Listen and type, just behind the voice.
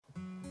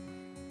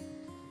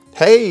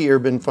Hey,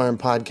 Urban Farm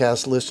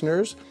Podcast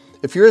listeners.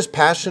 If you're as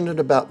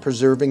passionate about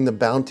preserving the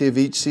bounty of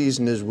each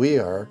season as we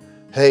are,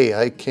 hey,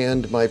 I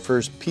canned my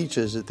first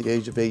peaches at the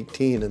age of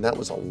 18, and that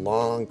was a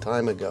long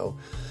time ago,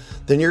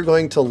 then you're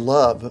going to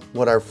love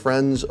what our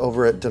friends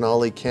over at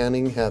Denali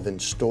Canning have in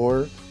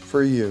store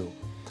for you.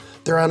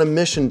 They're on a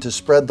mission to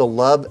spread the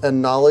love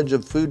and knowledge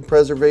of food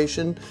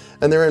preservation,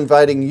 and they're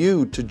inviting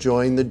you to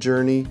join the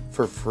journey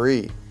for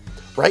free.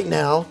 Right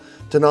now,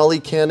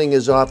 Denali Canning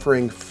is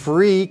offering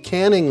free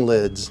canning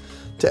lids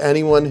to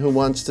anyone who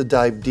wants to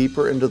dive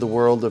deeper into the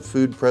world of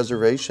food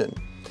preservation.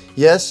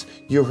 Yes,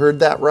 you heard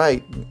that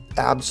right,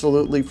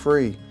 absolutely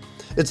free.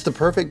 It's the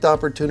perfect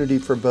opportunity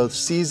for both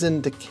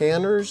seasoned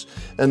canners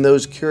and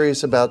those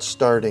curious about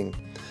starting.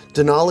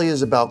 Denali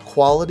is about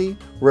quality,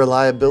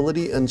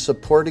 reliability, and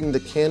supporting the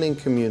canning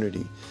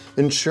community,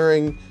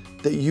 ensuring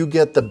that you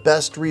get the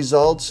best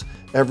results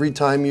every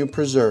time you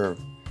preserve.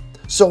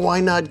 So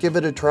why not give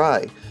it a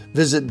try?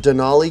 Visit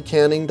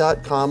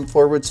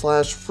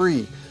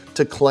denalicanning.com/free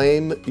to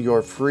claim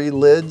your free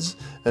lids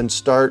and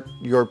start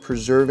your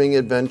preserving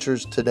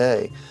adventures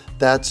today.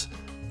 That's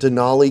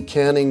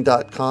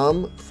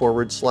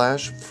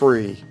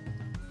denalicanning.com/free.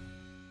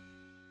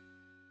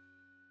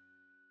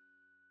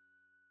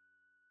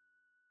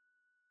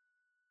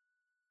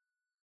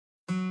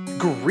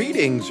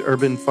 Greetings,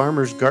 urban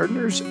farmers,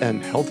 gardeners,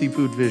 and healthy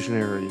food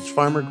visionaries.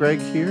 Farmer Greg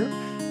here,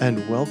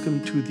 and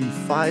welcome to the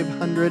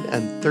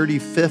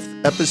 535th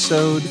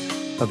episode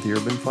of the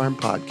Urban Farm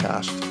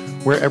Podcast,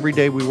 where every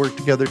day we work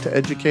together to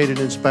educate and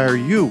inspire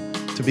you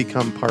to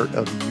become part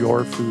of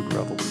your food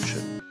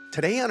revolution.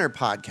 Today on our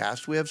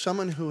podcast, we have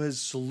someone who has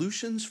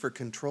solutions for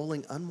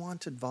controlling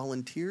unwanted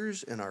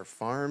volunteers in our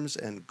farms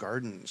and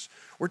gardens.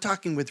 We're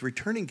talking with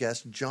returning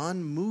guest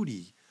John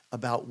Moody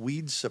about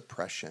weed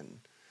suppression.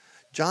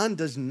 John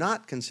does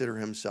not consider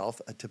himself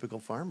a typical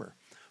farmer.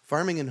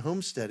 Farming and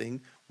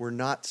homesteading were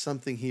not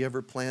something he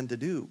ever planned to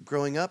do.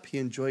 Growing up, he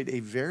enjoyed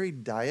a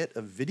varied diet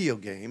of video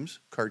games,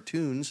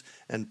 cartoons,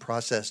 and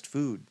processed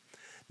food.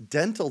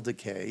 Dental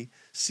decay,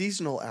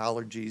 seasonal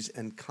allergies,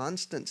 and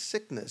constant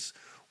sickness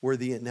were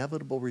the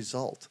inevitable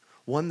result,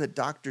 one that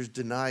doctors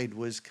denied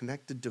was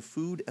connected to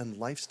food and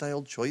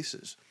lifestyle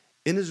choices.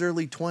 In his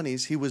early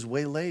 20s, he was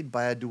waylaid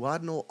by a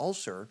duodenal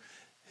ulcer,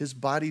 his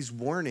body's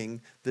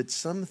warning that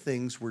some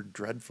things were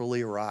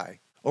dreadfully awry.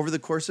 Over the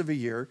course of a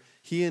year,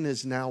 he and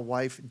his now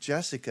wife,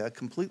 Jessica,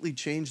 completely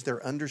changed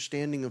their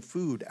understanding of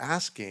food,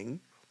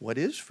 asking, what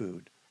is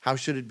food? How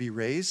should it be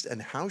raised?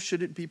 And how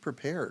should it be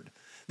prepared?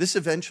 This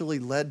eventually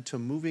led to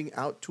moving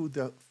out to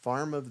the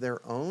farm of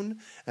their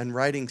own and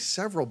writing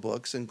several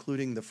books,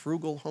 including the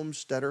Frugal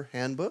Homesteader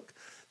Handbook,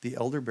 the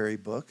Elderberry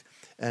Book,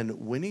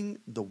 and Winning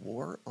the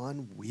War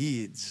on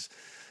Weeds.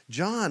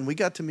 John, we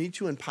got to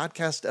meet you in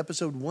podcast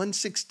episode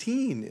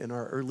 116 in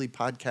our early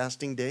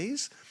podcasting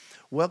days.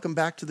 Welcome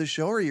back to the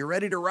show. Are you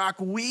ready to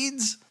rock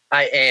weeds?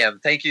 I am.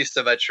 Thank you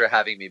so much for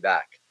having me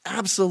back.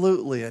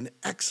 Absolutely, and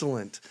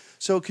excellent.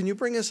 So can you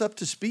bring us up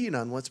to speed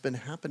on what's been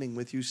happening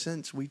with you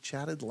since we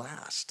chatted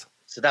last?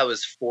 So that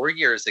was 4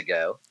 years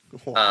ago.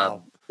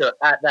 Wow. So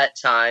at that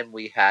time,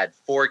 we had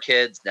 4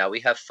 kids. Now we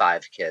have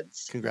 5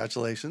 kids.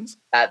 Congratulations.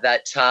 At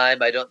that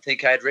time, I don't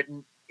think I had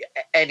written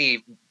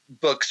any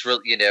books,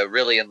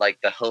 really in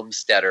like the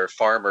homesteader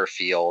farmer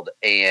field.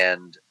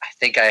 And I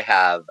think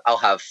I'll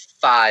have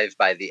 5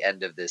 by the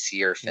end of this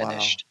year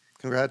finished. Wow.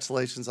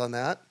 Congratulations on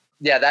that.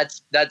 Yeah,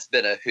 that's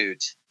been a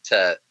hoot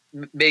to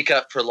make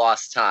up for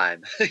lost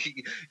time.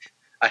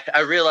 I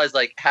realize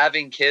like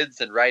having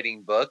kids and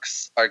writing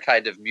books are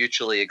kind of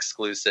mutually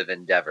exclusive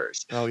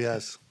endeavors. Oh,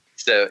 yes.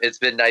 So it's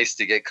been nice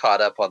to get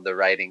caught up on the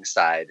writing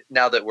side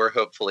now that we're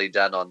hopefully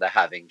done on the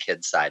having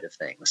kids side of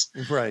things.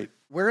 Right.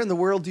 Where in the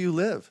world do you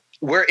live?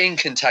 We're in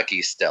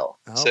Kentucky still.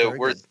 Oh, so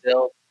we're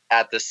still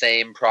at the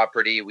same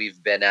property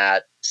we've been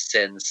at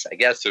since, I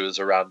guess it was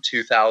around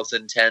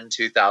 2010,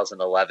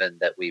 2011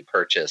 that we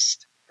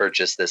purchased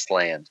this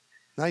land.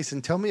 Nice.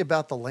 And tell me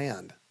about the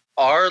land.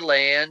 Our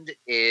land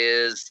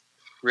is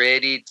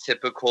pretty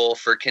typical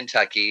for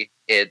Kentucky.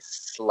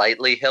 It's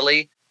slightly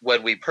hilly.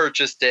 When we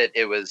purchased it,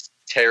 it was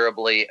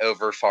terribly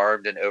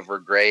overfarmed and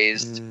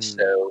overgrazed.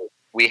 So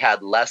we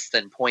had less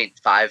than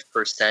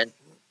 0.5%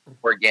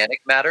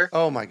 organic matter.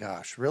 Oh my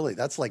gosh, really?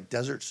 That's like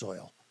desert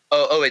soil.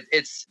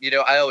 It's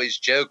I always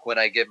joke when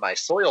I give my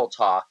soil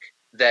talk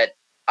that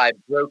I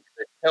broke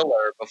the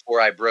tiller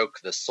before I broke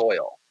the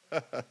soil.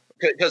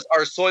 Because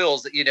our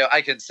soils,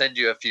 I can send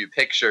you a few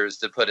pictures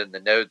to put in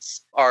the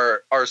notes.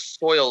 Our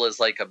soil is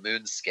like a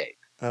moonscape.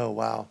 Oh,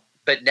 wow.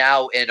 But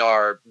now in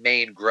our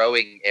main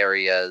growing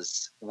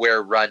areas,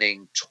 we're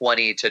running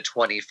 20 to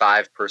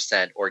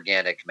 25%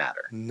 organic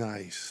matter.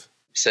 Nice.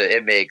 So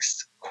it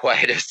makes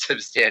quite a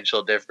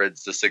substantial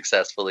difference to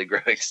successfully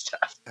growing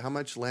stuff. How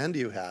much land do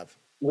you have?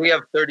 We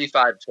have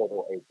 35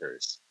 total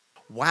acres.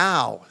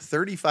 Wow,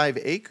 35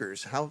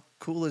 acres. How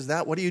cool is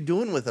that? What are you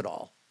doing with it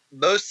all?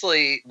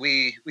 Mostly,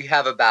 we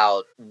have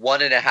about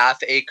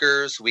 1.5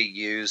 acres we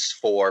use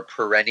for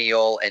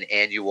perennial and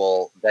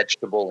annual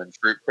vegetable and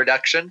fruit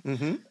production.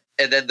 Mm-hmm.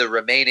 And then the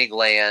remaining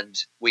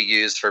land we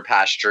use for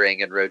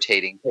pasturing and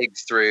rotating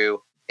pigs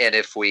through. And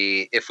if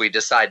we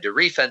decide to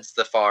refence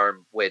the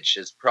farm, which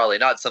is probably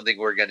not something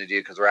we're going to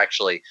do because we're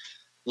actually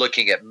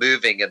looking at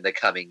moving in the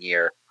coming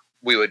year,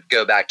 we would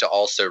go back to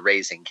also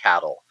raising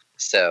cattle.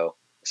 So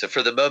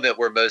for the moment,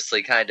 we're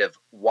mostly kind of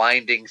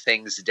winding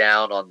things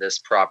down on this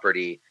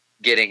property,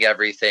 getting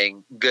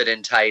everything good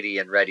and tidy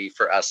and ready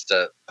for us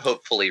to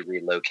hopefully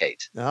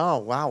relocate. Oh,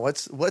 wow.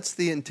 What's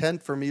the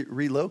intent for me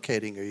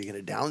relocating? Are you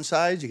going to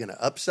downsize? Are you going to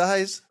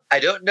upsize? I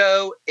don't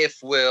know if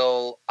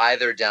we'll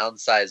either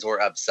downsize or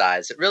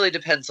upsize. It really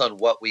depends on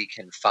what we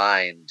can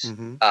find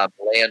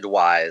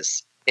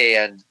land-wise.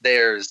 And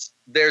there's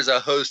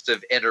a host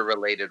of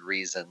interrelated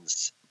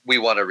reasons we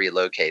want to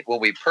relocate.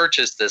 When we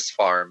purchased this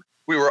farm,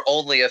 we were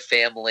only a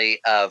family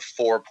of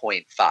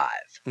 4.5.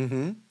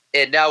 Mm-hmm.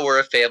 And now we're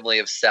a family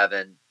of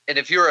 7. And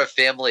if you're a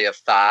family of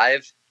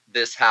 5,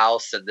 this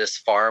house and this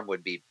farm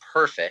would be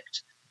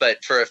perfect.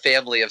 But for a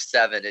family of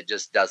 7, it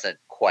just doesn't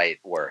quite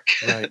work.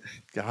 Right.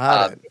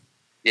 Got it.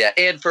 Yeah.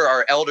 And for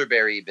our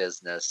elderberry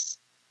business,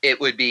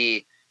 it'd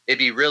be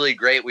really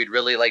great. We'd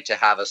really like to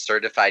have a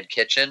certified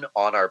kitchen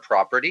on our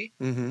property.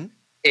 Mm-hmm.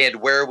 And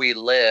where we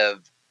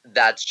live,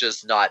 that's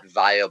just not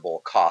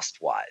viable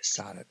cost-wise.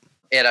 Got it.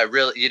 And I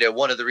really,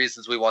 one of the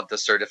reasons we want the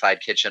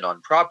certified kitchen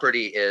on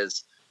property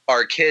is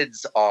our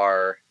kids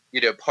are,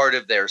 part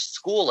of their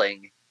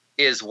schooling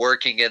is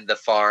working in the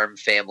farm,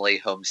 family,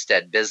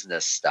 homestead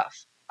business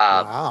stuff.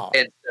 Wow.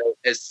 And so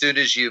as soon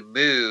as you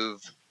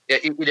move,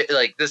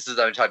 like this is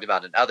what I'm talking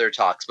about in other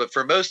talks, but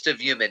for most of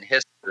human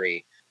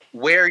history,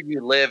 where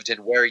you lived and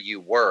where you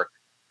work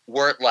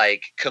weren't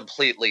like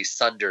completely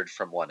sundered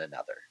from one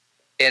another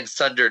and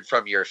sundered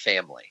from your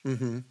family.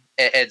 Mm-hmm.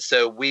 And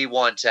so we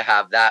want to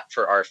have that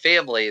for our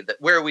family, that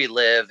where we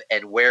live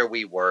and where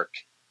we work,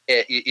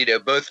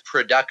 both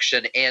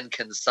production and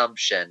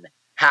consumption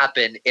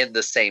happen in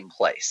the same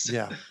place.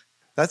 Yeah.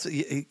 That's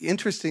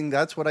interesting.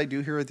 That's what I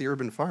do here at the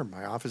Urban Farm.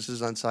 My office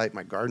is on site.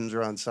 My gardens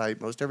are on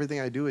site. Most everything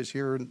I do is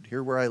here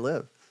where I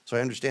live. So I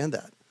understand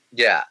that.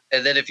 Yeah.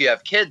 And then if you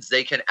have kids,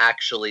 they can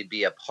actually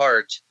be a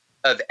part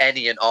of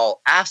any and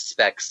all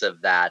aspects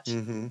of that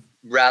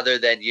rather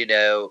than,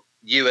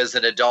 you as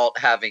an adult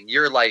having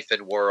your life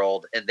and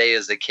world and they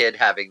as a kid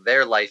having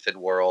their life and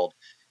world,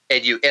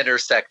 and you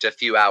intersect a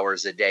few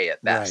hours a day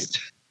at best.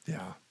 Right.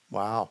 Yeah.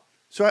 Wow.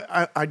 So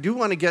I do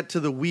want to get to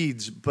the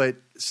weeds, but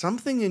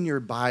something in your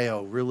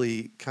bio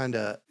really kind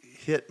of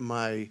hit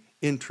my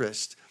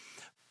interest.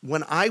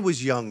 When I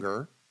was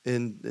younger,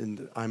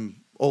 and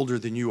I'm older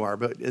than you are,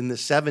 but in the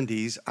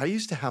 70s, I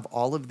used to have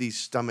all of these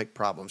stomach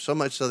problems, so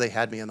much so they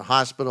had me in the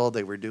hospital.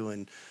 They were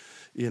doing,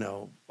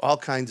 all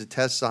kinds of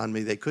tests on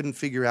me. They couldn't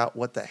figure out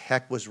what the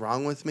heck was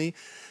wrong with me.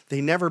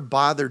 They never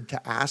bothered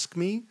to ask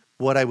me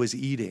what I was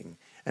eating.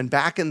 And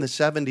back in the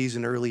 70s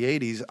and early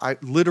 80s, I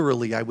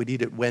would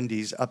eat at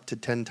Wendy's up to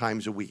 10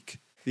 times a week.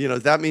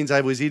 That means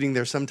I was eating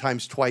there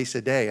sometimes twice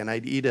a day, and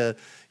I'd eat a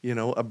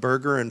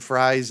burger and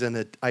fries and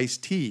an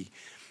iced tea.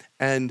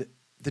 And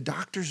the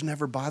doctors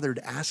never bothered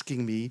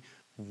asking me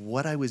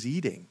what I was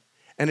eating.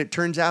 And it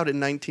turns out in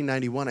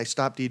 1991, I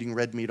stopped eating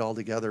red meat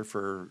altogether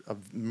for a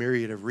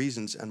myriad of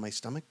reasons, and my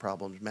stomach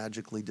problems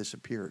magically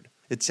disappeared.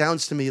 It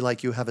sounds to me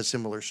like you have a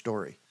similar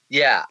story.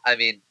 Yeah, I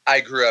mean,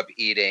 I grew up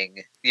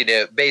eating,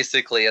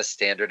 basically a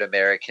standard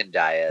American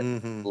diet,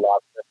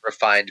 lots of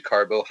refined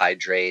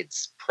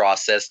carbohydrates,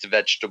 processed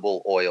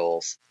vegetable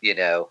oils,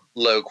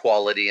 low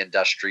quality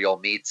industrial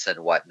meats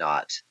and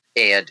whatnot.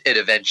 And it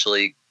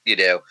eventually,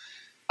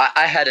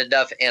 I had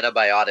enough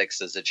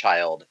antibiotics as a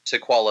child to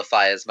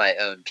qualify as my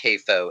own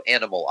CAFO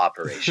animal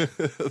operation.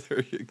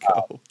 There you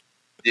go.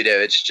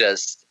 It's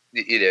just,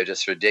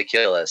 just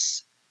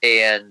ridiculous.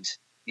 And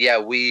yeah,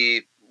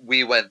 we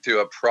went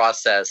through a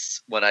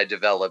process when I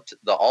developed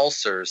the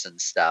ulcers and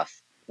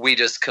stuff. We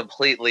just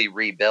completely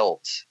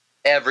rebuilt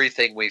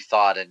everything we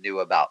thought and knew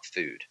about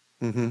food.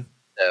 Mm-hmm.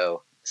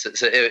 So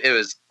it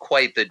was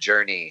quite the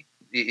journey.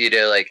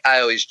 Like I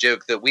always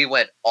joke that we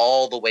went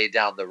all the way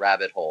down the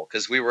rabbit hole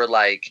because we were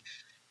like,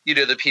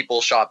 the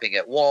people shopping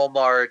at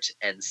Walmart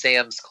and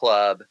Sam's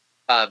Club,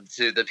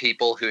 to the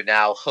people who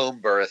now home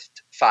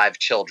birthed 5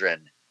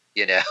 children,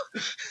 Yeah.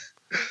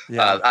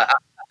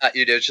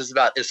 It's just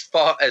about as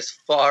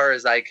far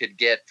as I could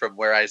get from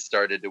where I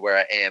started to where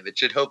I am. It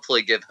should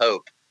hopefully give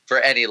hope for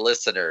any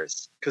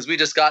listeners because we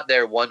just got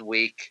there 1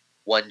 week,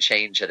 one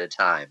change at a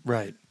time.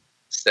 Right.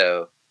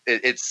 So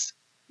it's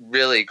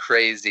really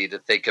crazy to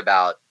think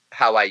about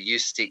how I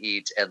used to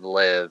eat and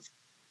live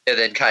and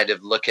then kind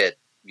of look at,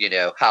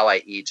 how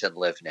I eat and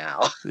live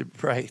now.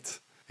 Right.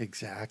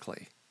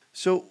 Exactly.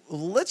 So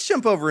let's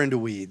jump over into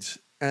weeds.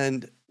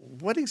 And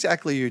what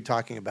exactly are you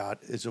talking about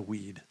is a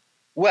weed?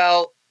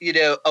 Well,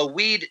 a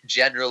weed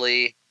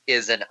generally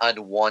is an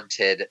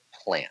unwanted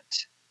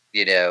plant,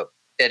 and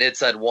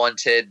it's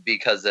unwanted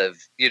because of,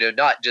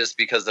 not just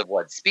because of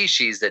what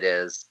species it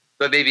is,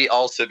 but maybe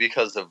also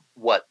because of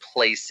what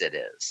place it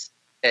is.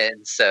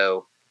 And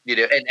so,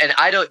 and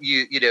I don't,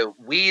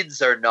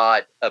 weeds are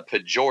not a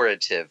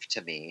pejorative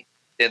to me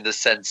in the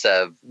sense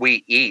of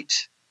we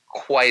eat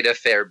quite a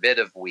fair bit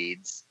of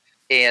weeds.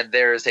 And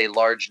there's a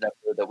large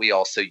number that we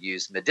also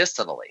use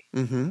medicinally.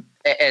 Mm-hmm.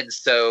 And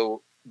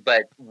so,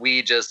 but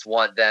we just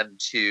want them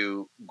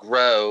to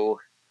grow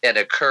and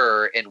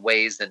occur in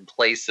ways and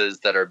places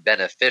that are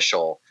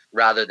beneficial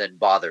rather than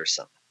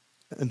bothersome.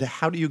 And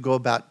how do you go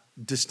about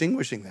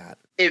distinguishing that?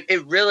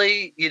 It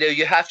really,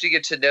 you have to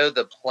get to know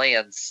the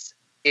plants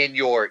in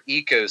your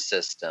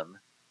ecosystem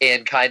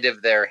and kind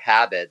of their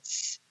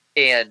habits.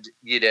 And,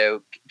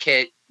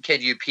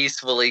 can you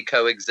peacefully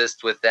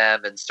coexist with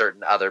them and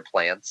certain other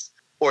plants?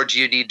 Or do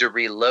you need to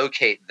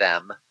relocate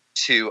them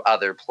to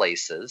other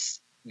places?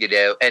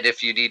 And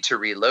if you need to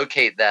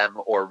relocate them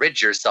or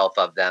rid yourself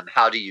of them,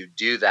 how do you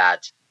do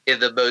that in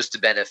the most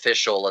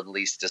beneficial and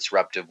least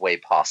disruptive way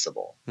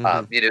possible?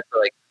 Mm-hmm. So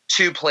like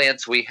 2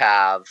 plants we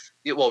have,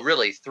 well,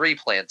 really 3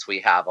 plants we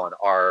have on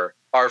our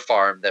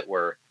farm that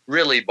were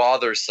really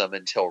bothersome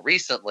until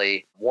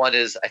recently. One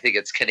is, I think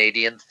it's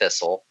Canadian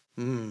thistle.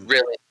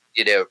 Really,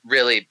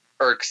 really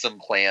irksome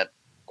plant,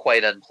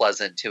 quite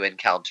unpleasant to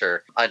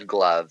encounter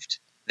ungloved.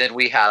 Then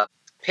we have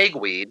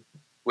pigweed,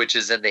 which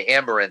is in the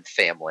amaranth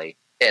family.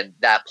 And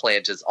that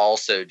plant is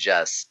also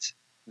just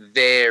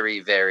very,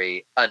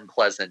 very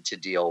unpleasant to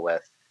deal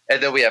with.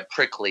 And then we have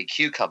prickly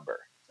cucumber.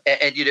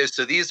 And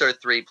so these are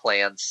 3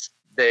 plants.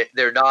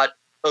 They're not,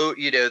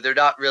 they're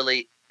not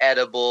really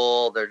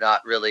edible. They're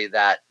not really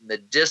that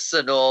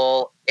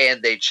medicinal.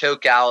 And they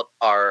choke out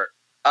our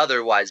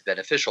otherwise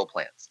beneficial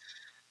plants.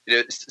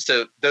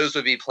 So those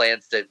would be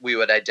plants that we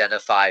would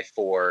identify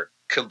for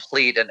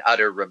complete and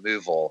utter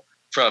removal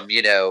from,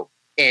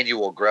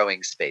 annual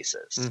growing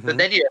spaces. Mm-hmm. But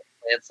then you have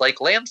plants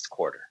like lamb's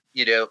quarter,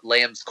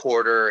 lamb's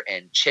quarter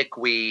and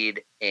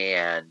chickweed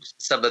and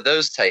some of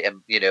those type,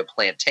 and,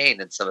 plantain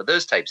and some of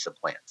those types of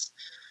plants.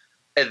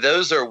 And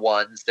those are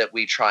ones that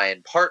we try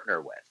and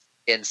partner with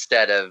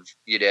instead of,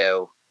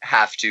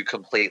 have to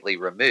completely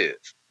remove.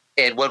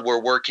 And when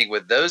we're working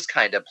with those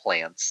kind of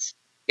plants,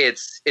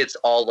 it's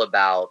all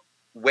about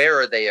where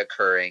are they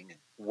occurring?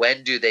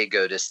 When do they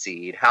go to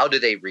seed? How do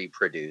they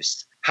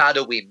reproduce? How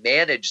do we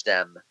manage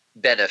them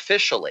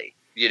beneficially,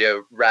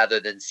 rather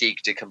than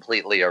seek to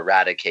completely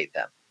eradicate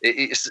them?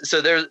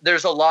 So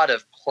there's a lot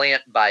of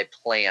plant by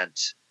plant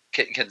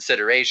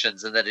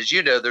considerations. And then, as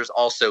you know, there's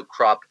also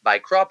crop by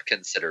crop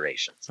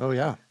considerations. Oh,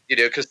 yeah.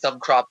 Because some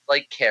crops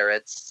like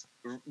carrots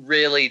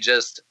really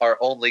just are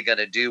only going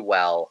to do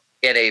well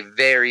in a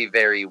very,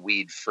 very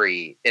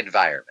weed-free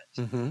environment.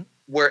 Mm-hmm.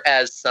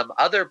 Whereas some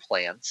other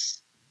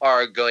plants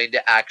are going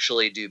to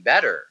actually do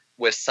better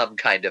with some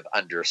kind of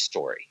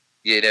understory.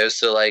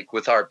 So like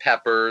with our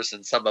peppers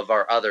and some of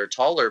our other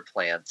taller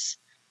plants,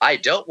 I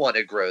don't want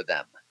to grow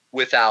them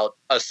without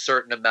a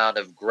certain amount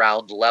of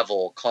ground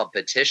level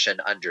competition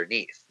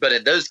underneath. But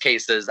in those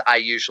cases, I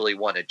usually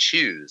want to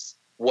choose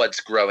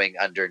what's growing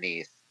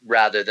underneath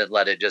rather than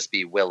let it just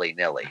be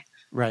willy-nilly.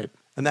 Right.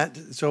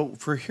 And so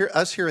for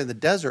us here in the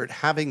desert,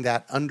 having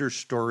that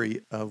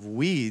understory of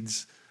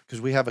weeds,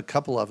 because we have a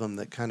couple of them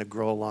that kind of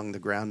grow along the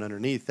ground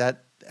underneath,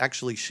 that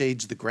actually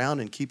shades the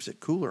ground and keeps it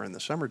cooler in the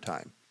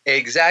summertime.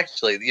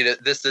 Exactly.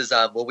 This is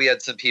we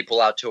had some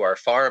people out to our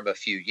farm a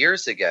few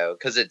years ago,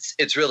 because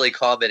it's really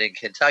common in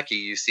Kentucky.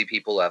 You see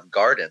people who have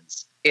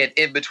gardens, and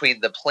in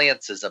between the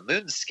plants is a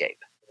moonscape.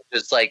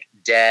 It's like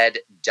dead,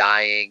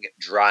 dying,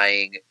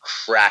 drying,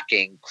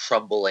 cracking,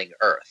 crumbling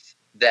earth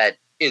that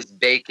is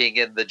baking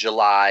in the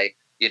July,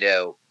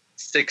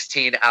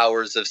 16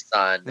 hours of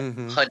sun,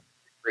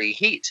 100-degree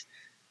heat.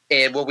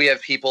 And when we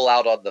have people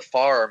out on the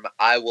farm,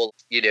 I will,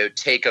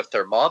 take a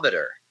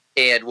thermometer,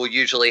 and we'll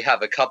usually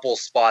have a couple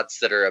spots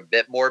that are a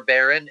bit more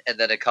barren, and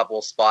then a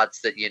couple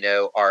spots that,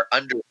 are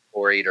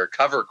understoried or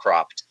cover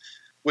cropped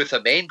with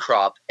a main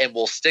crop, and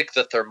we'll stick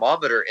the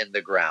thermometer in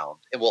the ground,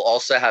 and we'll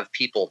also have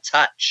people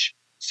touch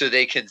so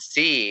they can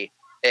see,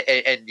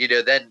 and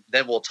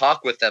then we'll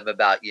talk with them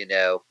about,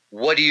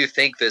 what do you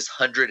think this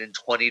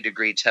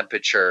 120-degree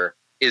temperature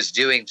is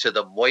doing to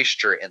the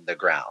moisture in the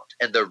ground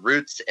and the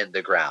roots in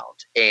the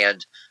ground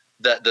and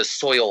the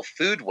soil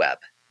food web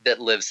that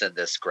lives in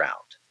this ground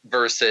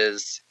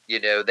versus,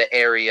 the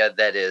area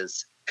that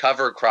is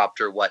cover cropped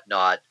or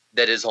whatnot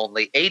that is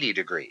only 80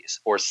 degrees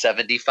or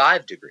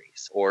 75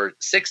 degrees or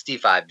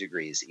 65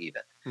 degrees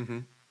even. Mm-hmm.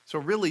 So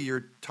really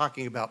you're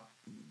talking about,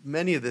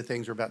 many of the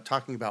things are about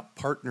talking about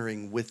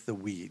partnering with the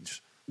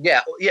weeds.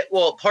 Yeah.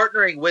 Well,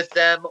 partnering with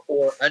them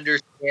or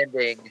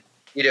understanding,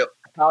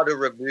 how to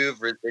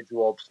remove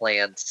residual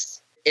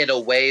plants in a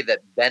way that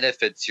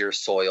benefits your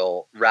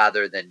soil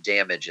rather than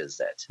damages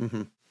it.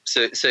 Mm-hmm.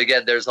 So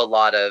again, there's a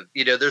lot of,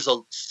 there's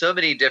so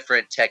many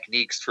different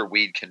techniques for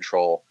weed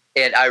control.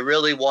 And I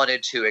really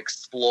wanted to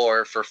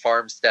explore for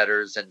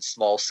farmsteaders and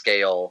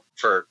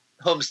for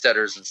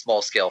homesteaders and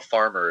small scale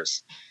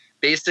farmers,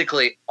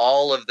 basically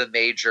all of the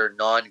major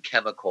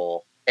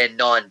non-chemical and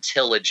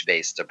non-tillage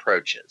based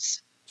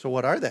approaches. So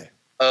what are they?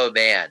 Oh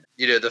man,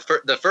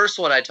 the first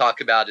one I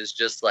talk about is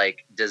just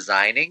like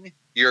designing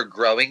your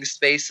growing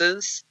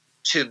spaces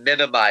to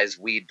minimize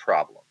weed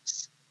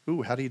problems.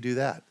 Ooh, how do you do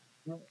that?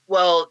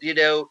 Well,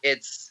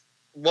 it's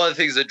one of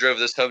the things that drove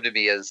this home to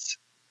me is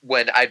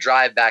when I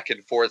drive back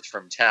and forth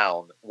from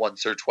town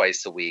once or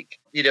twice a week,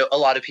 a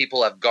lot of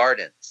people have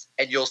gardens,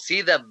 and you'll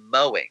see them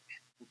mowing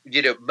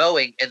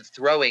and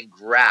throwing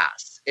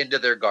grass into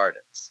their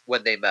gardens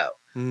when they mow.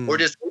 Or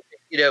just,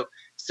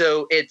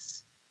 so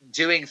it's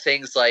doing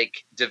things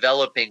like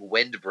developing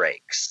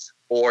windbreaks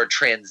or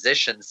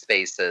transition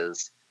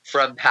spaces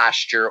from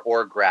pasture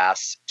or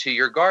grass to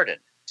your garden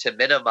to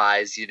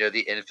minimize,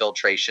 the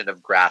infiltration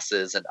of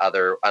grasses and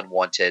other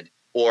unwanted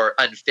or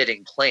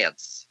unfitting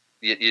plants,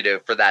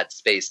 for that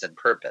space and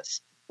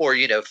purpose. Or,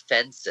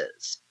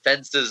 fences.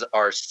 Fences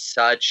are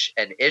such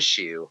an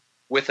issue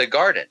with a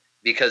garden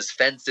because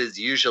fences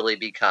usually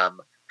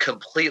become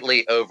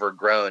completely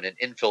overgrown and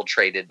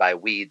infiltrated by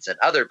weeds and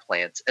other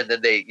plants. And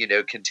then they,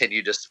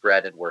 continue to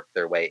spread and work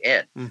their way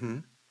in. Mm-hmm.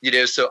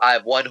 So I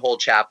have one whole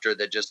chapter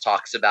that just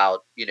talks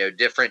about,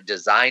 different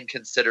design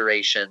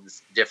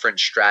considerations, different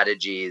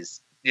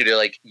strategies,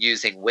 like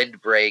using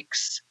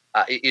windbreaks.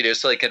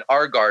 So like in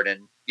our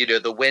garden,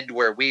 the wind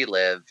where we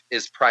live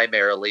is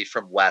primarily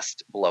from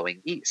west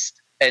blowing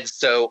east. And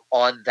so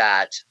on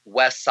that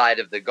west side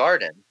of the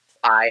garden,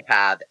 I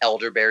have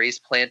elderberries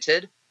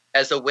planted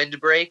as a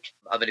windbreak.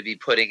 I'm going to be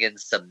putting in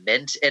some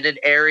mint in an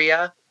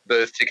area,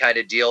 both to kind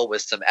of deal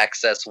with some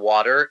excess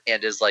water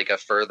and as like a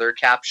further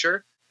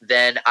capture.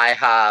 Then I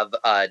have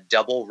a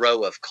double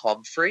row of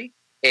comfrey.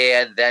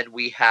 And then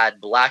we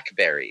had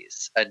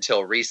blackberries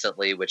until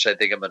recently, which I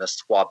think I'm going to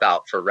swap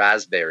out for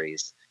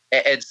raspberries.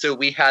 And so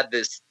we had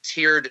this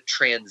tiered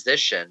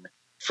transition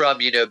from,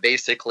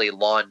 basically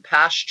lawn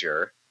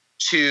pasture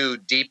to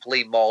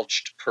deeply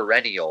mulched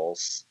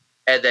perennials.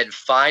 And then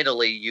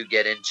finally you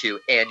get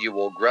into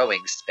annual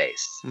growing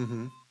space.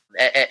 Mm-hmm.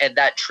 And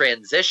that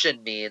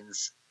transition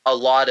means a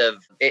lot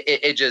of,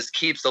 it just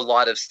keeps a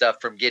lot of stuff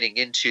from getting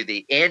into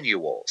the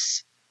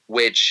annuals,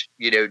 which,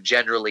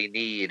 generally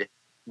need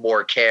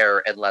more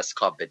care and less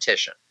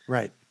competition.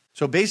 Right.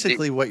 So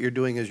basically what you're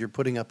doing is you're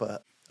putting up a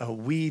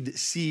weed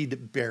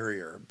seed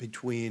barrier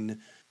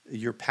between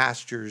your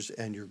pastures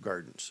and your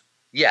gardens.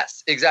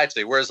 Yes,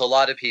 exactly. Whereas a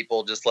lot of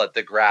people just let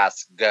the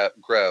grass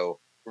grow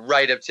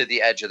right up to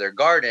the edge of their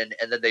garden,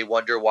 and then they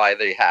wonder why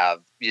they have,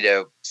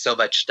 so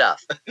much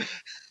stuff.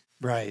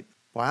 Right.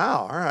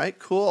 Wow. All right,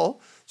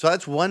 cool. So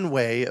that's one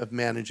way of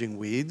managing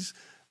weeds.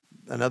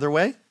 Another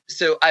way?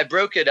 So I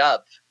broke it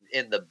up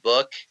in the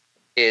book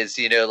is,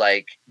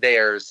 like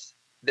there's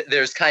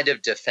kind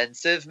of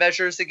defensive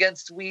measures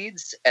against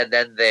weeds, and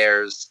then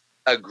there's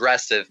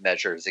aggressive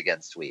measures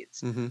against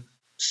weeds. Mm-hmm.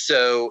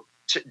 So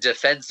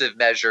defensive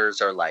measures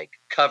are like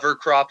cover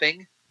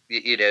cropping,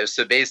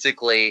 so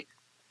basically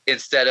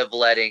instead of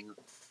letting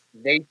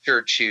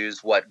nature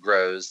choose what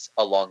grows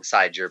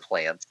alongside your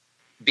plants,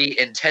 be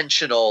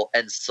intentional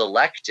and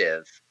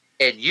selective,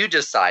 and you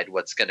decide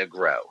what's going to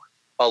grow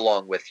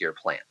along with your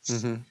plants.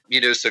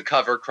 Mm-hmm. So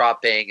cover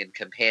cropping and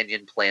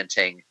companion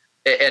planting.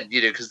 And,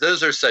 because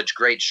those are such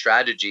great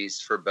strategies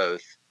for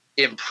both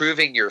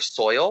improving your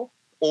soil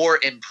or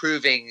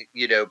improving,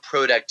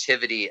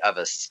 productivity of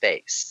a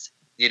space,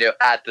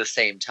 at the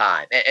same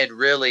time. And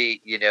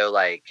really,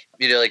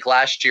 like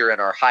last year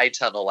in our high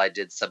tunnel, I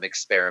did some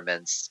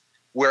experiments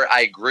where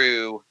I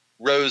grew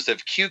rows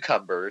of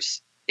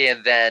cucumbers,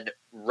 and then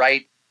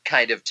right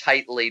kind of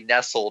tightly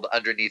nestled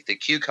underneath the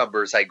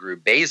cucumbers, I grew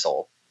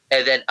basil.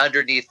 And then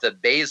underneath the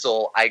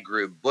basil, I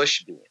grew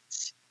bush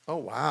beans. Oh,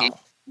 wow.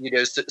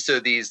 So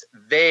these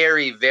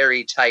very,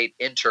 very tight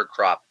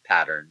intercrop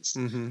patterns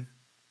Mm-hmm.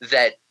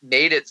 that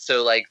made it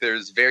so like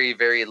there's very,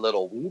 very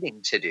little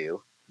weeding to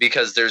do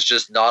because there's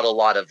just not a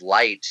lot of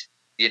light,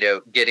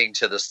 getting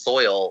to the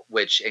soil,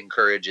 which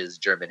encourages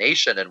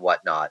germination and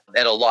whatnot.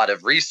 And a lot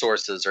of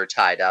resources are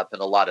tied up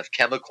and a lot of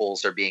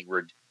chemicals are being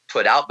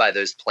put out by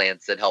those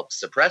plants that help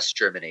suppress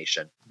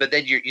germination. But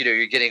then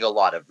you're getting a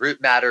lot of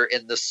root matter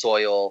in the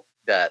soil.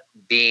 The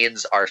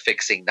beans are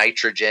fixing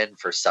nitrogen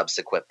for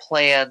subsequent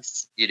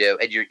plants,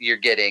 and you're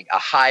getting a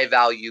high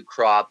value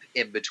crop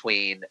in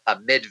between a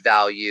mid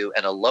value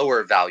and a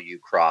lower value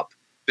crop,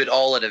 but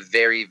all in a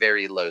very,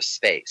 very low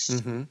space.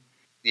 Mm-hmm.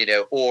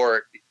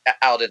 Or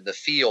out in the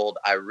field,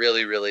 I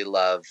really, really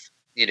love,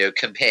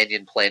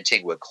 companion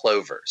planting with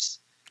clovers.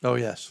 Oh,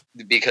 yes.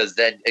 Because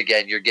then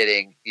again, you're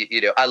getting,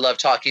 I love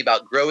talking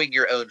about growing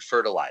your own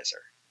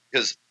fertilizer.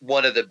 Because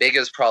one of the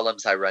biggest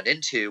problems I run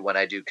into when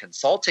I do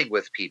consulting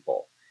with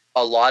people,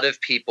 a lot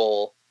of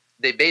people,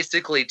 they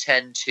basically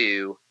tend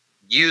to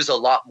use a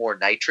lot more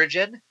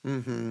nitrogen.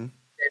 Mm-hmm. And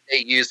they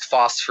use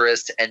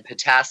phosphorus and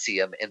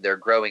potassium in their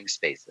growing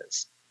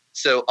spaces.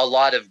 So a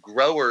lot of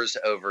growers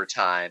over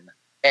time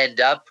end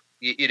up,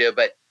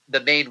 but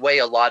the main way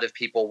a lot of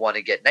people want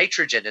to get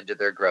nitrogen into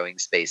their growing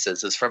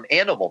spaces is from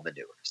animal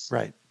manures.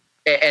 Right.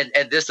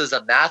 And this is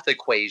a math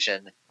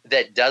equation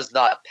that does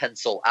not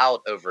pencil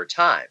out over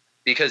time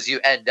because you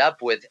end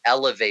up with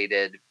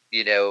elevated,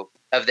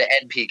 of the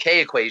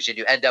NPK equation,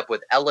 you end up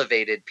with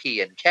elevated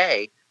P and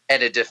K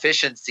and a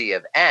deficiency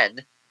of N,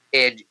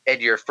 and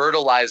your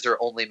fertilizer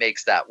only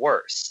makes that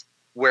worse.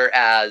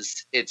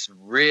 Whereas it's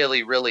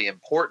really, really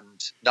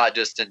important, not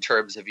just in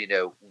terms of,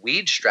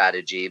 weed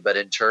strategy, but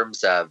in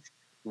terms of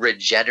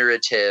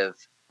regenerative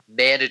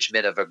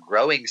management of a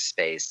growing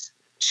space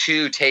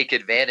to take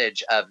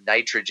advantage of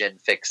nitrogen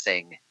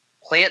fixing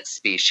plant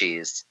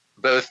species,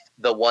 both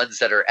the ones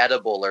that are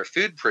edible or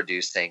food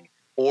producing,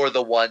 or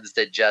the ones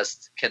that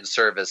just can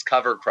serve as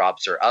cover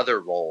crops or other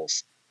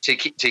roles, to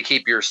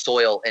keep your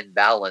soil in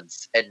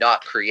balance and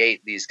not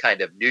create these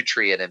kind of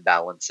nutrient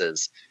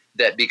imbalances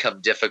that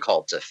become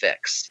difficult to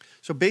fix.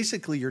 So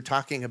basically you're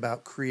talking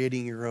about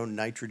creating your own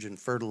nitrogen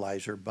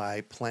fertilizer by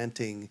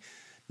planting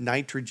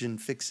nitrogen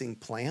fixing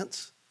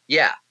plants?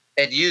 Yeah,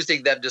 and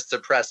using them to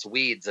suppress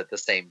weeds at the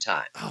same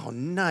time. Oh,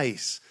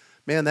 nice.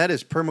 Man, that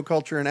is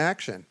permaculture in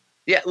action.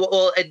 Yeah,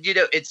 well, and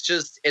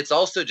it's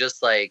also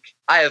just like,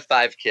 I have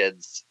 5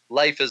 kids.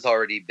 Life is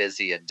already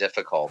busy and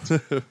difficult.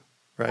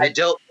 Right. I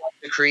don't want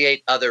to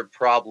create other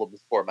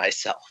problems for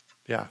myself.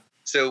 Yeah.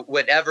 So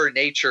whenever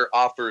nature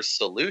offers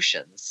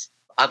solutions,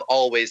 I'm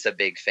always a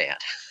big fan.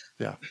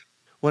 Yeah.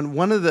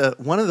 One of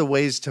the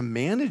ways to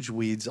manage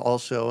weeds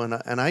also,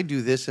 and I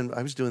do this, and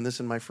I was doing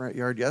this in my front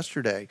yard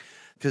yesterday,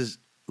 because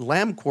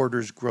lamb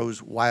quarters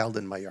grows wild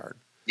in my yard.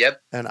 Yep.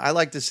 And I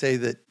like to say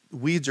that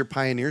weeds are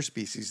pioneer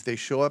species. They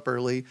show up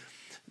early.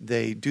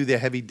 They do the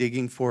heavy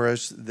digging for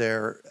us.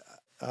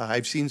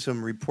 I've seen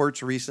some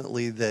reports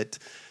recently that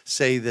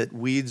say that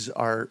weeds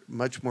are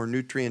much more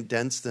nutrient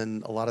dense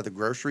than a lot of the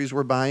groceries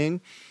we're buying.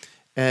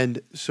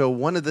 And so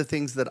one of the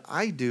things that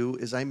I do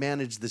is I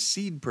manage the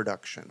seed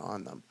production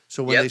on them.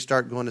 So when they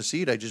start going to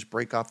seed, I just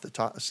break off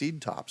the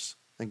seed tops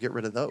and get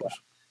rid of those.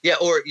 Yeah,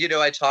 or,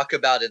 I talk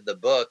about in the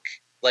book,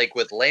 like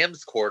with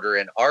lamb's quarter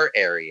in our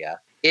area,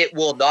 it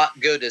will not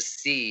go to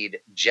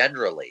seed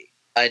generally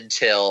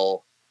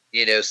until,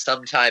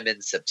 sometime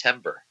in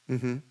September.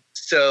 Mm-hmm.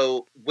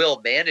 So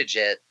we'll manage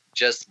it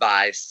just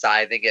by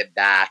scything it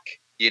back,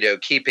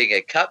 keeping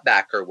it cut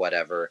back or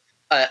whatever,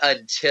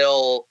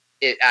 until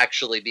it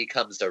actually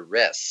becomes a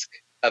risk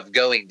of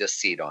going to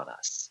seed on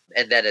us.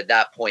 And then at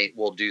that point,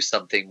 we'll do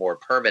something more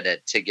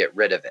permanent to get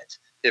rid of it,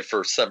 if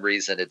for some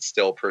reason it's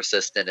still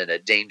persistent and a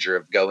danger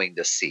of going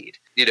to seed.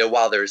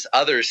 While there's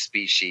other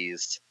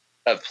species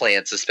of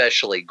plants,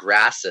 especially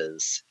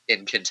grasses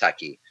in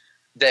Kentucky,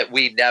 that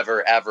we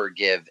never ever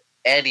give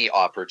any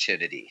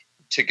opportunity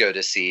to go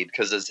to seed,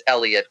 because as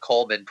Elliot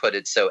Coleman put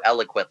it so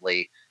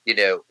eloquently,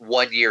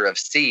 1 year of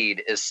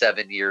seed is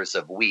 7 years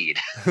of weed.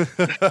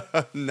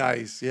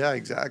 Nice. Yeah,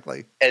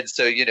 exactly. And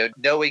so,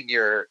 knowing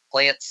your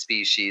plant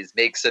species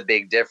makes a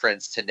big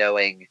difference to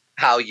knowing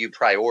how you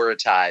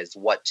prioritize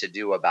what to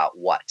do about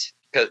what.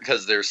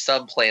 Because there's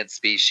some plant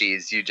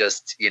species you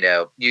just,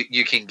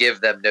 you can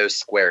give them no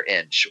square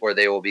inch, or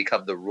they will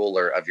become the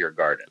ruler of your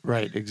garden.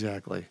 Right,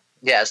 exactly.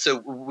 Yeah,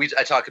 so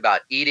I talk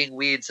about eating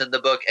weeds in the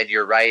book, and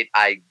you're right,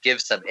 I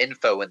give some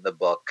info in the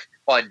book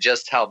on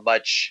just how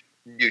much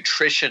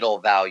nutritional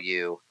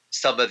value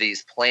some of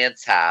these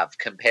plants have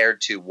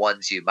compared to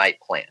ones you might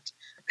plant.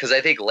 Because I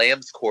think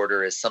lamb's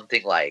quarter is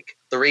something like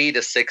 3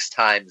 to 6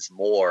 times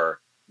more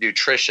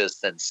nutritious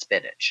than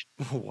spinach.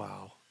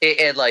 Wow.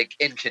 And like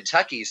in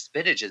Kentucky,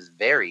 spinach is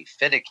very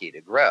finicky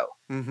to grow.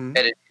 Mm-hmm. And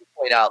if you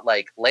point out,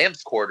 like,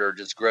 lamb's quarter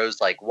just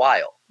grows like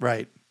wild.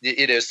 Right.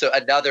 So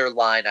another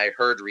line I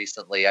heard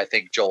recently, I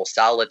think Joel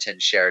Salatin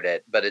shared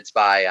it, but it's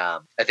by,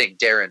 I think,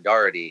 Darren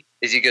Doherty,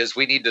 is he goes,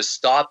 we need to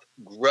stop,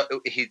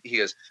 he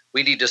goes,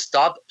 we need to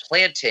stop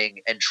planting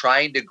and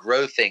trying to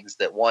grow things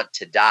that want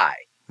to die.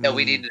 And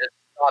we need to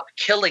stop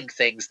killing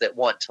things that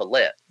want to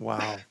live.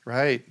 Wow.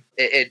 Right.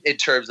 In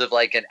terms of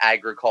like an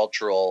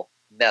agricultural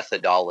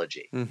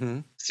methodology.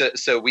 Mm-hmm.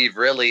 So we've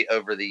really,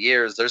 over the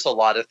years, there's a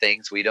lot of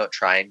things we don't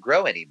try and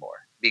grow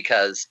anymore,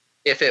 because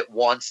if it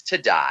wants to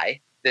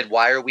die, then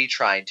why are we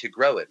trying to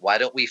grow it? Why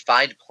don't we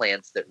find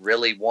plants that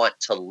really want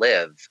to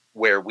live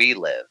where we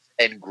live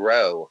and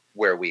grow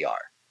where we are?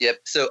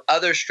 Yep. So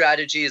other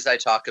strategies I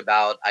talk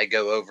about, I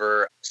go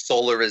over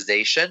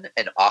solarization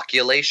and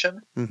oculation,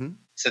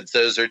 since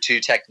those are 2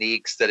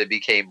 techniques that have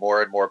become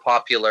more and more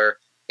popular.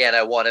 And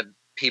I wanted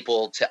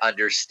people to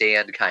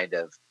understand kind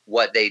of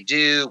what they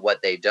do,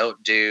 what they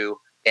don't do,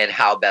 and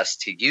how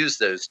best to use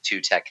those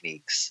 2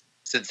 techniques,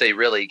 since they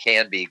really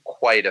can be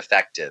quite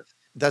effective.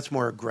 That's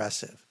more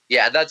aggressive.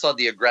 Yeah, and that's on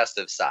the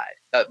aggressive side,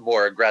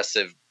 more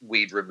aggressive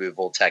weed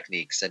removal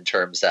techniques in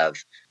terms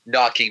of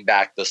knocking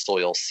back the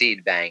soil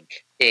seed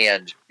bank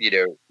and,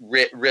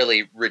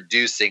 really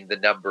reducing the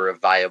number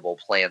of viable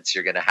plants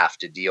you're going to have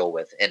to deal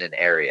with in an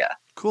area.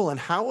 Cool. And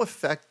how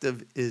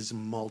effective is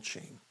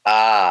mulching?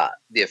 The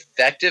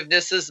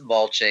effectiveness is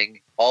mulching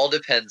all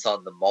depends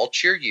on the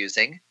mulch you're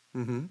using,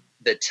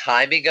 the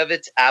timing of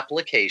its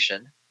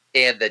application,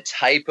 and the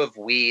type of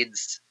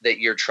weeds that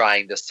you're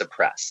trying to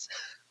suppress.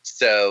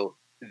 So,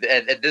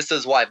 and this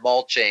is why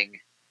mulching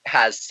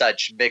has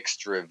such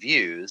mixed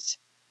reviews,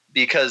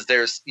 because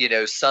there's,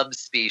 some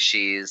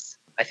species,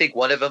 I think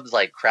one of them is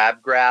like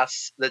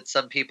crabgrass that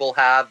some people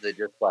have that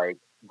just like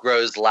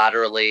grows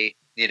laterally,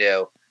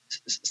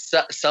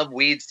 some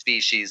weed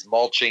species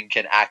mulching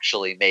can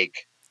actually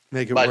make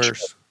it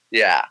worse.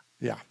 Yeah.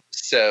 Yeah.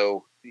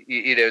 So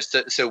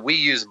So we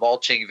use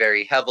mulching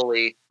very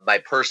heavily. My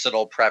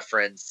personal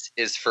preference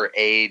is for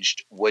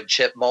aged wood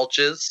chip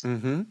mulches.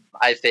 Mm-hmm.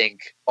 I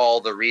think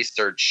all the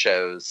research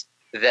shows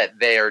that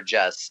they are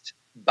just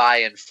by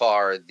and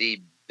far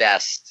the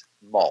best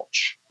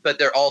mulch, but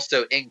they're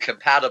also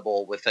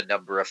incompatible with a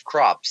number of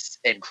crops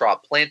and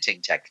crop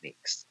planting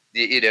techniques.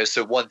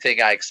 So one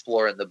thing I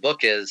explore in the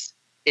book is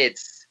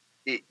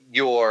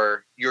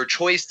your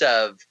choice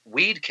of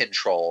weed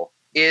control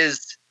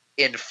is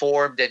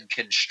informed and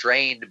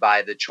constrained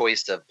by the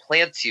choice of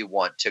plants you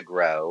want to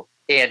grow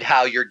and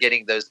how you're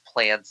getting those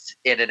plants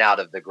in and out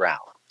of the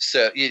ground.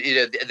 So,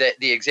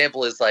 the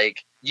example is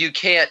like, you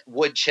can't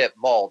wood chip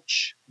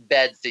mulch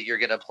beds that you're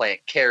going to plant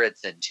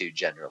carrots into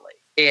generally.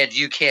 And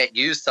you can't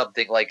use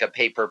something like a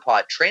paper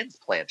pot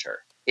transplanter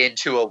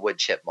into a wood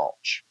chip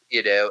mulch,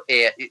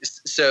 And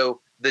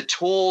so the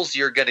tools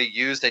you're going to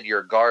use in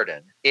your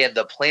garden and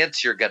the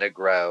plants you're going to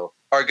grow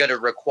are going to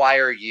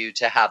require you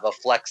to have a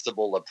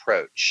flexible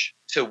approach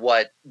to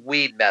what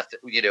weed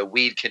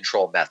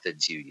control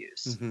methods you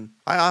use. Mm-hmm.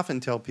 I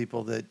often tell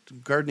people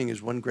that gardening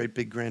is one great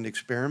big grand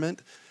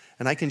experiment,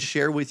 and I can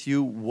share with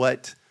you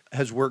what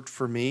has worked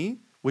for me,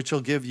 which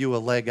will give you a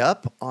leg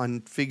up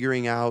on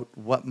figuring out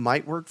what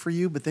might work for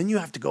you, but then you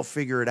have to go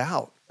figure it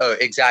out. Oh,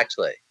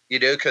 exactly.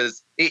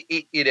 Because,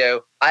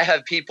 I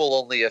have people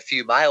only a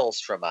few miles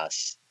from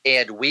us,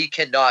 and we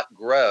cannot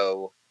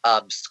grow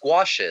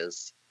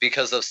squashes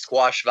because of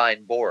squash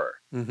vine borer.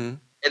 Mm-hmm.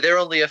 And they're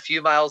only a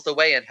few miles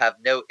away and have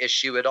no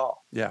issue at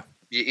all. Yeah.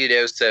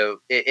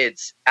 So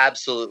it's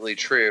absolutely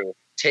true.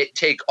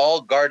 Take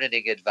all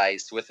gardening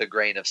advice with a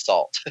grain of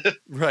salt.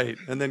 Right.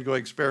 And then go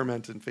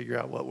experiment and figure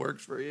out what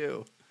works for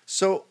you.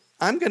 So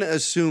I'm going to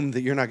assume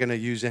that you're not going to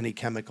use any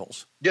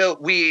chemicals. No,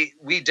 we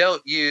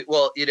don't use,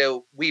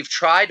 we've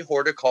tried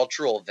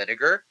horticultural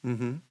vinegar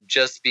mm-hmm.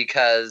 just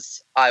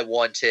because I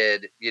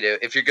wanted,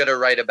 if you're going to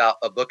write about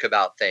a book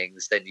about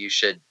things, then you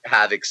should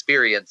have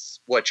experience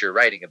what you're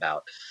writing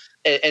about.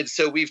 And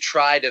so we've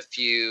tried a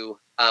few.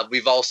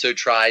 We've also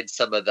tried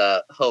some of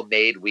the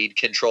homemade weed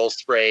control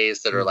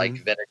sprays that are like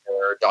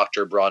vinegar,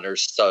 Dr.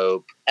 Bronner's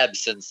soap,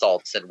 Epsom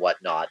salts, and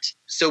whatnot.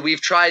 So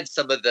we've tried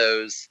some of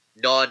those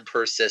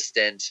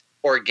non-persistent,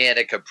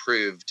 organic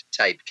approved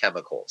type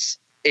chemicals.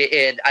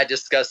 And I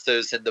discuss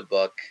those in the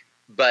book,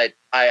 but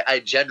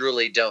I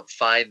generally don't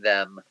find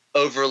them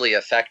overly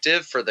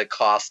effective for the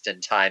cost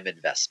and time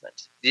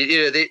investment.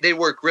 They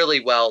work really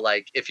well,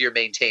 like if you're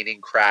maintaining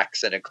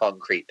cracks in a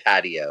concrete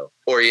patio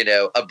or,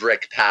 a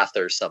brick path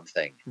or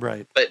something.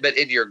 Right. But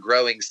in your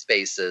growing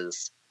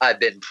spaces, I've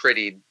been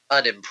pretty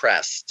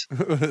unimpressed.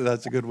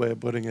 That's a good way of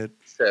putting it.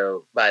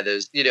 So by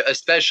those,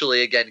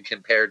 especially again,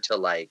 compared to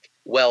like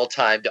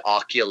well-timed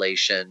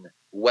oculation,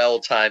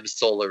 well-timed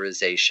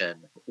solarization,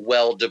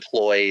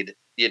 well-deployed,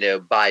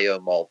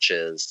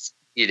 biomulches,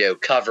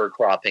 cover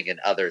cropping and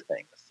other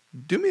things.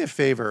 Do me a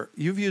favor.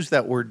 You've used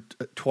that word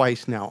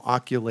twice now,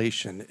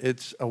 oculation.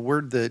 It's a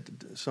word that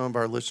some of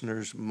our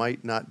listeners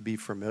might not be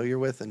familiar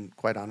with, and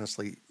quite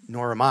honestly,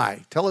 nor am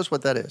I. Tell us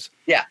what that is.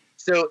 Yeah.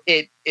 So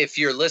if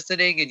you're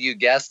listening and you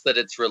guess that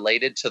it's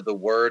related to the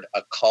word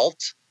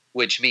occult,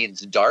 which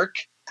means dark,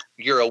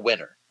 you're a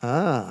winner.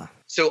 Ah.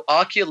 So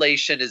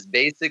oculation is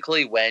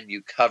basically when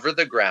you cover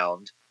the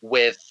ground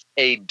with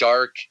a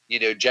dark,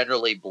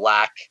 generally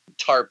black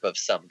tarp of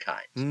some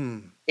kind.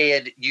 Mm.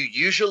 And you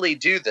usually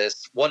do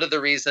this. One of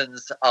the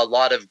reasons a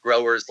lot of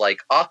growers like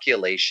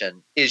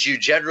oculation is you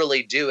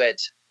generally do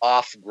it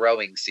off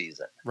growing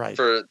season. Right.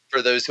 For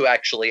those who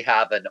actually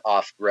have an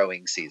off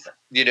growing season.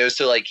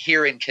 So like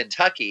here in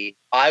Kentucky,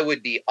 I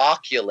would be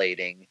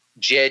oculating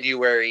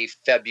January,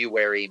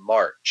 February,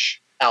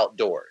 March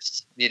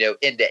outdoors,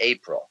 into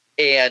April.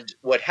 And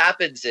what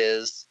happens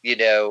is,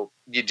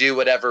 you do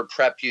whatever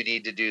prep you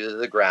need to do to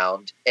the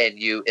ground and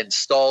you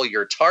install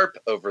your tarp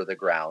over the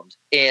ground,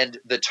 and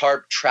the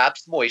tarp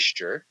traps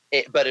moisture,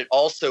 but it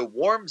also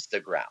warms the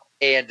ground,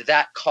 and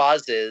that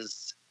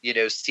causes,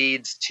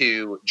 seeds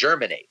to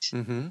germinate.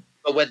 Mm-hmm.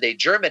 But when they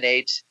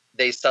germinate,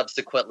 they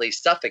subsequently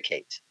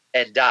suffocate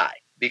and die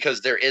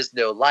because there is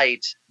no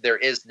light, there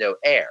is no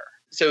air.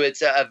 So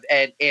it's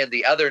and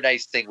the other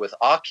nice thing with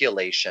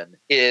oculation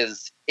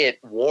is it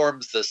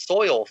warms the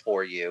soil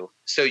for you,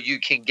 so you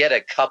can get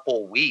a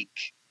couple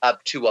week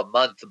up to a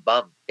month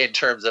bump in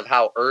terms of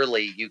how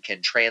early you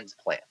can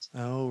transplant.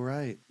 Oh,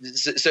 right.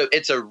 So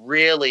it's a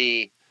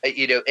really,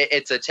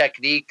 it's a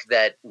technique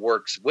that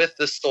works with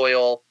the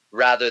soil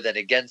rather than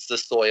against the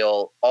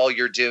soil. All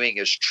you're doing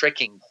is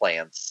tricking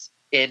plants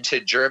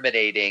into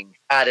germinating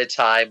at a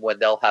time when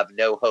they'll have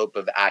no hope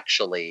of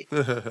actually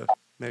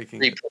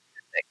making it.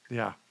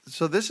 Yeah.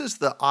 So this is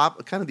the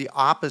kind of the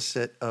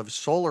opposite of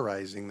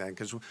solarizing then,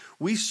 because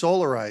we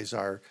solarize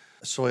our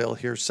soil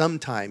here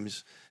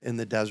sometimes in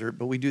the desert,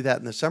 but we do that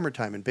in the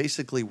summertime, and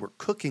basically we're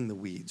cooking the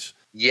weeds.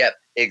 Yep,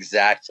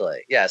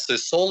 exactly. Yeah, so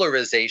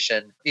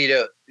solarization,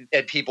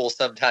 and people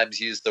sometimes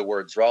use the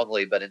words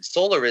wrongly, but in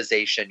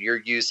solarization,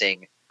 you're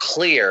using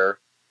clear,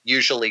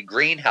 usually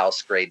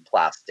greenhouse grade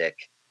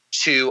plastic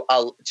to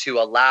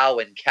allow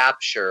and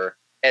capture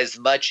as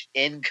much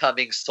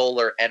incoming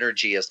solar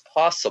energy as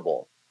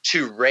possible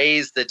to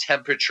raise the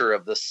temperature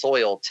of the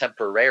soil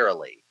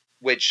temporarily,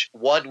 which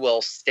one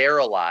will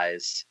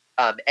sterilize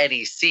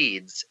any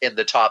seeds in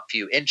the top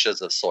few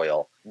inches of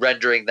soil,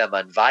 rendering them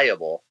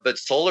unviable. But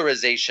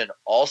solarization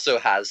also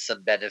has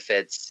some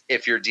benefits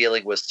if you're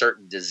dealing with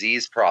certain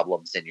disease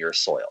problems in your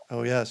soil.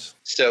 Oh, yes.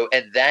 So,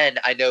 and then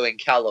I know in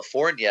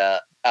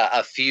California,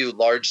 a few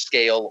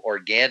large-scale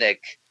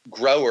organic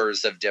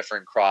growers of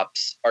different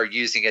crops are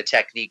using a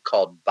technique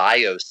called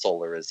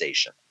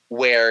biosolarization,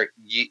 where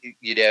you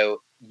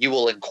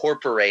will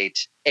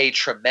incorporate a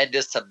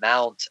tremendous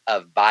amount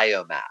of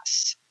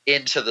biomass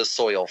into the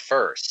soil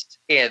first,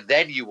 and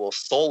then you will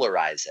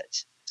solarize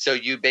it. So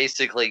you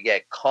basically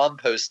get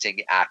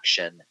composting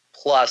action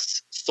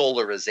plus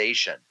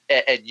solarization,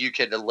 and you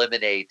can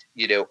eliminate,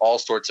 all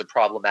sorts of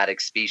problematic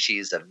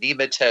species of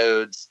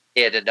nematodes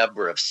and a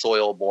number of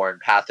soil-borne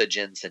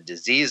pathogens and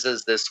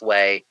diseases this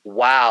way,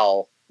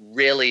 while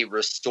really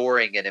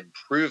restoring and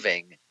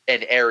improving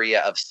an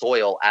area of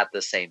soil at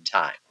the same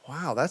time.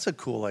 Wow, that's a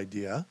cool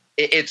idea.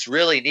 It's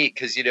really neat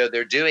because,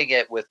 they're doing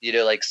it with,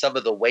 like some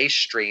of the waste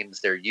streams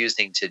they're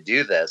using to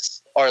do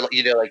this are,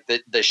 like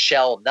the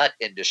shell nut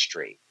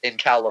industry in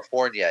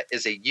California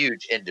is a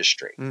huge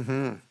industry.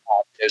 Mm-hmm.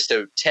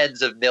 So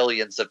tens of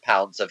millions of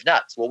pounds of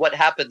nuts. Well, what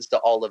happens to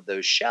all of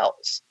those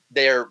shells?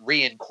 They're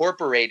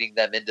reincorporating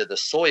them into the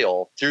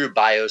soil through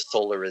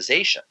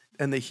biosolarization.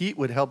 And the heat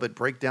would help it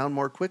break down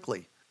more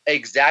quickly.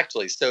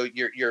 Exactly. So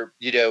you're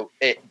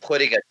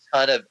putting a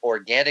ton of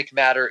organic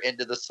matter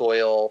into the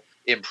soil,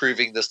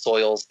 improving the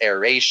soil's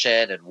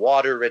aeration and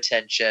water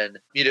retention.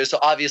 So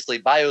obviously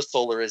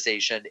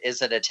biosolarization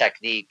isn't a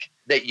technique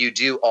that you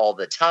do all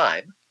the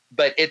time,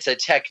 but it's a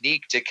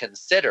technique to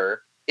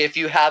consider if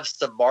you have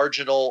some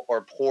marginal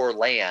or poor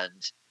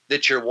land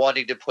that you're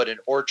wanting to put an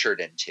orchard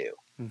into,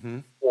 mm-hmm.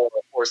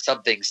 or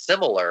something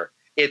similar.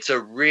 It's a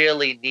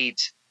really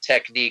neat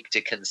technique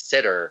to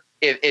consider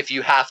if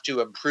you have to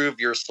improve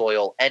your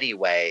soil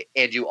anyway,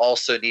 and you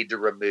also need to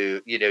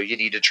remove, you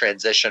need to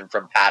transition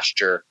from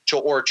pasture to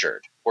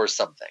orchard or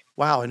something.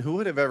 Wow. And who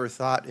would have ever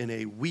thought in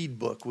a weed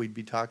book we'd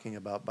be talking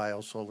about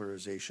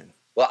biosolarization?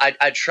 Well,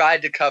 I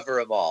tried to cover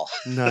them all.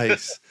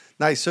 Nice.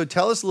 Nice. So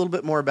tell us a little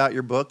bit more about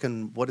your book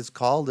and what it's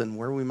called and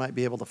where we might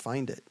be able to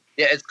find it.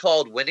 Yeah, it's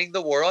called Winning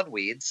the War on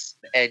Weeds,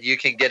 and you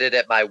can get it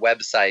at my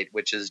website,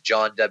 which is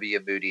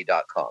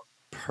johnwmoody.com.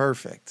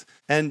 Perfect.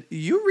 And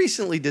you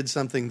recently did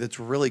something that's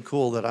really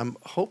cool that I'm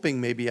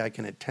hoping maybe I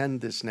can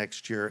attend this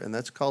next year, and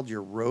that's called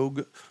your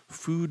Rogue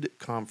Food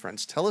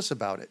Conference. Tell us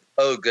about it.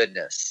 Oh,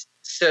 goodness.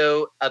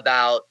 So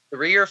about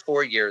 3 or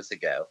 4 years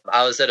ago,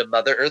 I was at a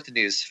Mother Earth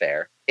News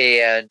Fair,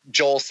 and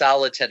Joel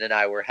Salatin and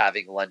I were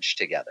having lunch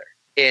together.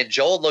 And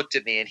Joel looked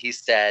at me and he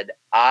said,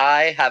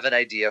 I have an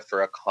idea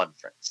for a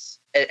conference.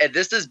 And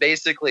this is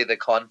basically the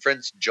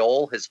conference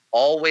Joel has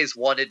always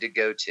wanted to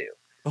go to.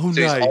 Oh,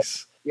 so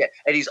nice.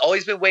 And he's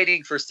always been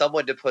waiting for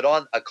someone to put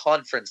on a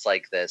conference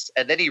like this.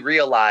 And then he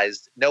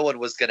realized no one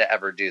was going to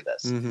ever do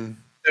this. Mm-hmm.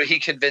 So he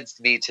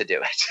convinced me to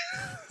do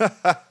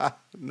it.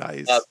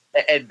 Nice.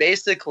 And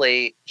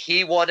basically,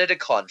 he wanted a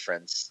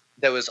conference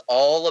that was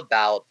all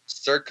about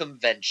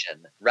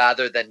circumvention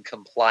rather than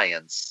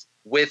compliance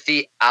with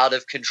the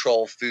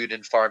out-of-control food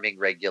and farming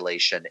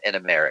regulation in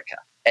America.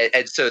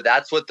 And so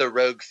that's what the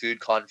Rogue Food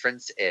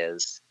Conference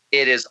is.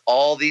 It is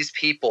all these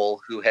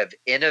people who have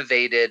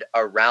innovated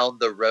around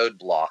the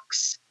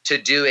roadblocks to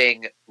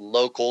doing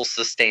local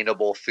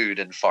sustainable food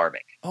and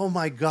farming. Oh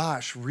my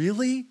gosh,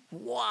 really?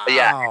 Wow.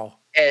 Yeah.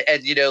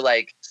 And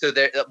so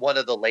there, one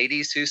of the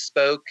ladies who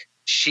spoke,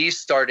 she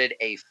started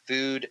a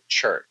food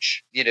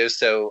church,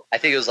 so I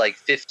think it was like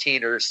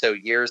 15 or so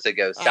years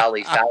ago,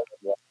 Sally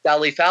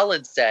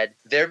Fallon said,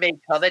 there may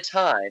come a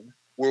time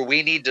where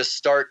we need to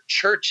start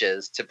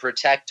churches to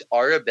protect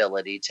our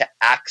ability to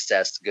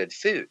access good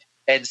food.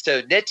 And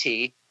so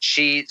Niti,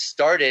 she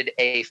started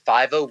a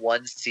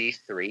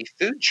 501c3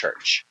 food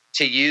church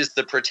to use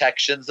the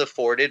protections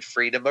afforded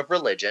freedom of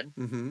religion,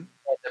 mm-hmm. and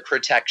the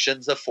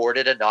protections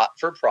afforded a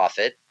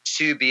not-for-profit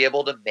to be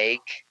able to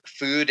make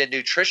food and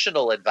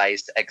nutritional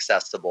advice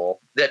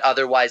accessible that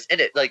otherwise in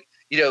it.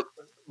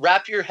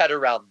 Wrap your head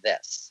around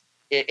this.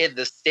 In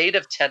the state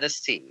of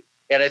Tennessee,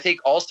 and I think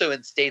also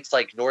in states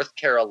like North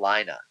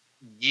Carolina,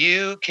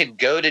 you can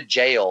go to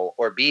jail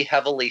or be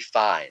heavily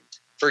fined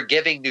for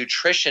giving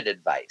nutrition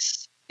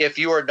advice if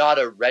you are not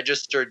a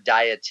registered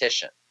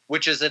dietitian,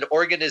 which is an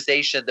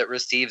organization that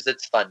receives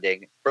its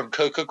funding from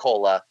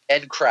Coca-Cola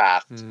and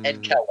Kraft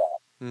and Kellogg.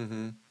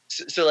 Mm-hmm.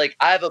 So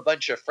I have a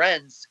bunch of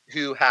friends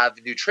who have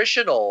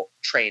nutritional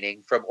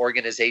training from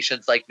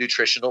organizations like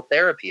Nutritional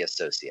Therapy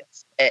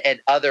Associates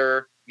and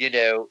other,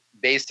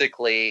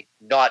 basically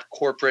not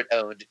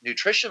corporate-owned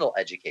nutritional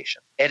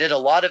education. And in a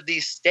lot of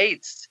these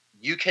states,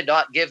 you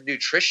cannot give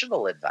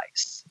nutritional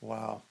advice.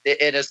 Wow.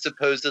 In a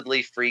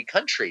supposedly free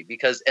country,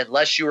 because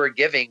unless you are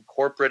giving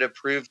corporate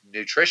approved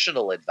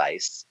nutritional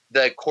advice,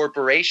 the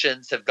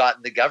corporations have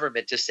gotten the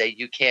government to say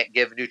you can't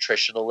give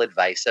nutritional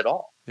advice at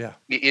all. Yeah.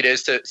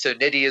 So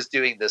Nidhi is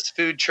doing this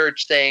food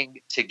church thing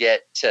to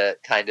get to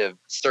kind of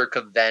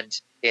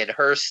circumvent in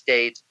her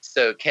state.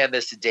 So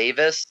Candace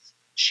Davis,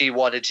 she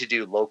wanted to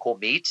do local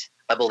meat.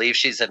 I believe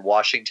she's in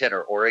Washington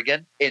or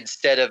Oregon.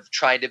 Instead of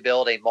trying to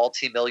build a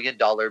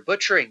multi-million-dollar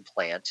butchering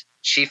plant,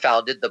 she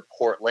founded the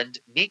Portland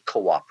Meat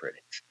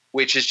Cooperative,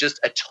 which is just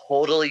a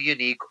totally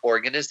unique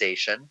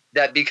organization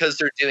that, because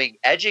they're doing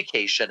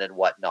education and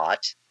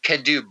whatnot,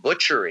 can do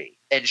butchery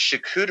and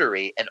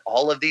charcuterie and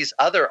all of these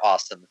other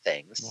awesome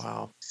things.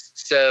 Wow.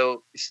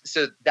 So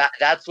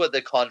that's what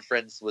the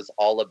conference was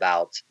all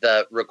about.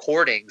 The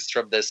recordings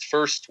from this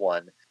first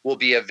one will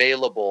be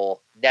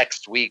available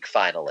next week,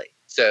 finally.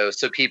 So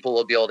people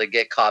will be able to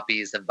get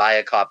copies and buy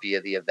a copy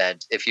of the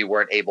event if you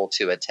weren't able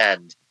to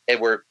attend. And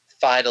we're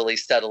finally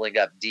settling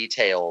up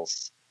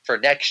details for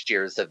next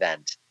year's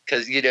event.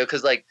 Because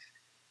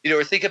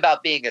think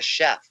about being a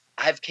chef.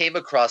 I've came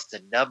across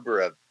a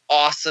number of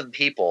awesome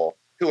people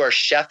who are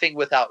chefing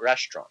without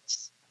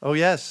restaurants. Oh,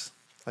 yes.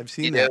 I've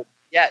seen that.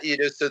 Yeah,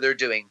 so they're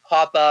doing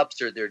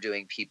pop-ups, or they're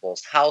doing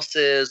people's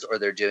houses, or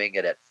they're doing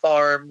it at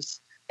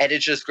farms. And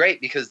it's just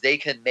great because they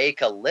can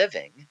make a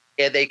living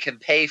and they can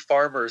pay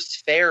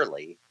farmers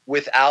fairly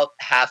without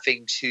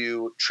having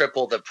to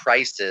triple the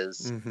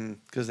prices.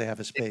 Because they have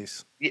a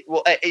space.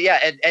 Well, yeah,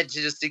 and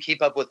to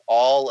keep up with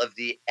all of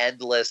the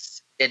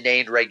endless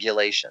inane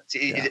regulations.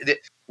 Yeah.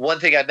 One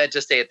thing I meant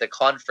to say at the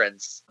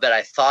conference that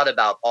I thought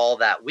about all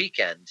that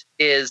weekend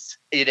is,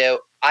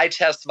 I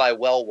test my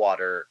well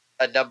water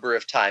a number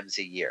of times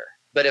a year.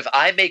 But if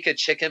I make a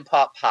chicken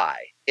pot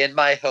pie in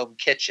my home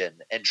kitchen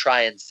and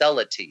try and sell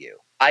it to you,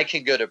 I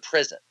can go to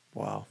prison.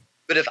 Wow.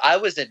 But if I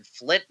was in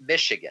Flint,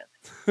 Michigan,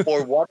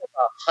 or one of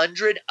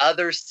 100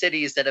 other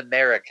cities in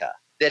America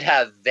that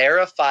have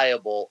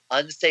verifiable,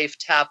 unsafe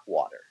tap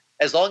water,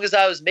 as long as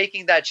I was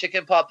making that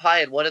chicken pot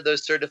pie in one of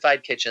those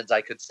certified kitchens,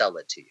 I could sell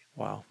it to you.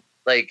 Wow.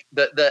 Like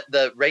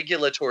the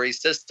regulatory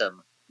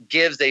system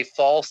gives a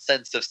false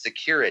sense of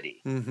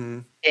security.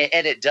 And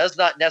it does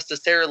not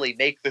necessarily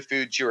make the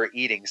foods you are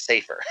eating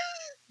safer.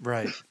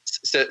 Right.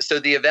 So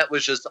the event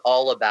was just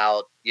all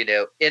about,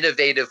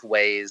 innovative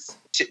ways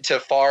to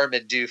farm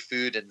and do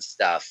food and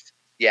stuff.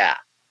 Yeah.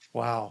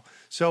 Wow.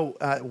 So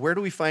where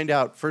do we find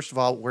out, first of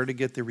all, where to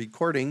get the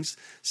recordings?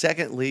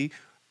 Secondly,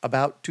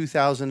 about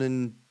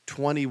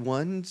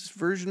 2021's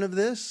version of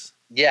this?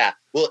 Yeah.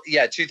 Well,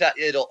 yeah,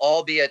 it'll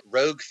all be at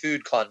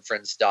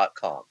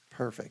roguefoodconference.com.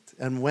 Perfect.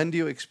 And when do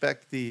you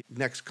expect the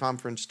next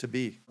conference to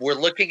be? We're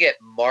looking at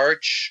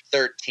March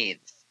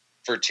 13th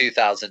for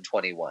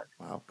 2021.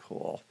 Wow,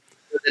 cool.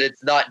 So that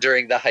it's not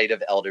during the height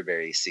of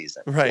elderberry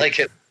season. Right. Like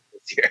it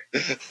this year.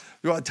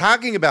 Well,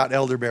 talking about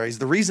elderberries,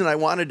 the reason I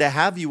wanted to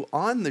have you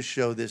on the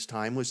show this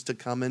time was to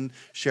come and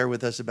share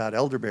with us about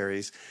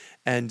elderberries.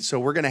 And so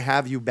we're going to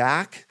have you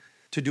back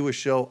to do a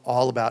show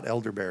all about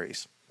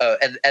elderberries. Oh,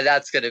 and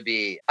that's going to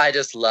be, I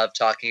just love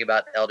talking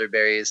about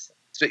elderberries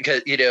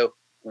because,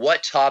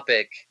 what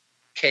topic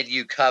can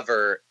you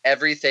cover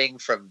everything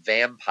from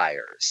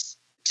vampires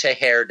to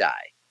hair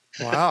dye?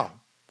 Wow.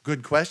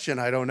 Good question.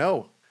 I don't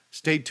know.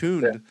 Stay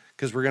tuned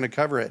because we're going to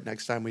cover it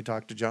next time we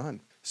talk to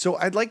John. So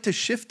I'd like to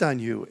shift on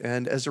you.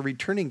 And as a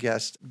returning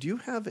guest, do you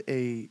have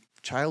a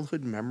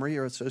childhood memory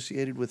or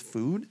associated with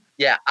food?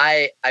 Yeah,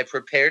 I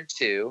prepared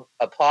two,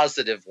 a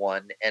positive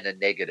one and a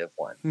negative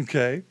one.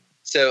 Okay.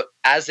 So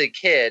as a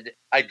kid,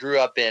 I grew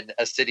up in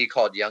a city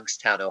called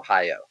Youngstown,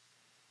 Ohio.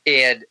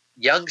 And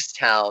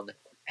Youngstown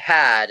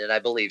had, and I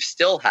believe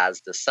still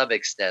has to some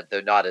extent,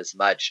 though not as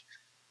much,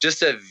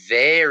 just a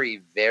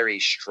very, very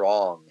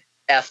strong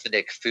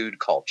ethnic food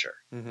culture.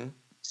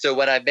 So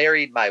when I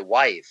married my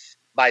wife,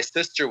 my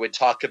sister would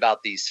talk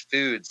about these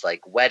foods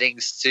like wedding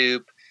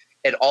soup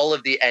and all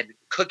of and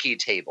cookie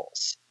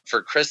tables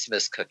for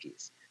Christmas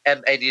cookies.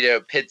 And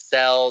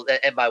pizzelle,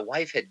 and my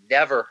wife had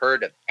never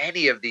heard of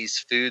any of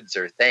these foods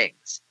or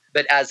things.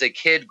 But as a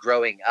kid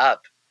growing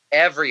up,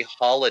 every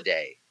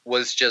holiday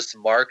was just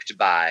marked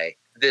by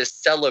this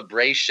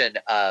celebration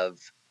of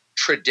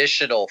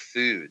traditional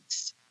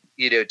foods,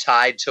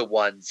 tied to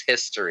one's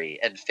history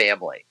and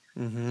family.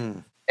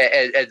 And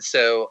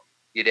so,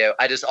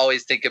 I just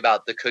always think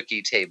about the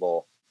cookie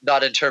table,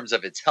 not in terms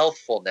of its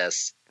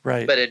healthfulness,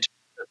 right, but in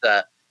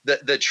terms of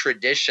the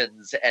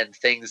traditions and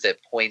things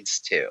it points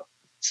to.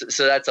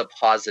 So that's a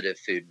positive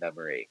food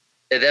memory.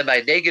 And then my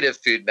negative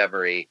food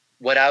memory,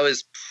 when I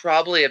was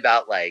probably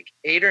about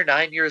 8 or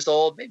 9 years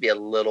old, maybe a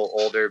little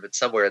older, but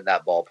somewhere in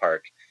that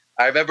ballpark,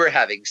 I remember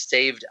having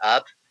saved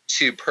up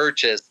to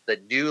purchase the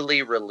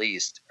newly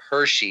released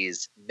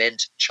Hershey's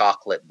mint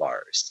chocolate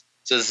bars.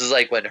 So this is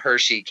when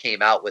Hershey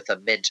came out with a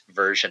mint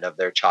version of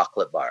their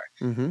chocolate bar.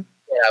 And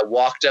I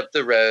walked up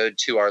the road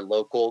to our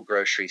local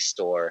grocery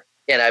store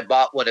and I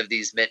bought one of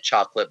these mint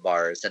chocolate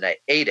bars and I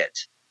ate it.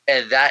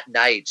 And that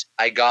night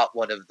I got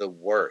one of the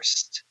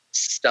worst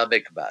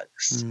stomach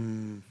bugs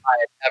Mm. I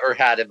had ever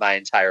had in my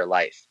entire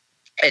life.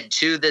 And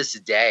to this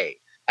day,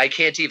 I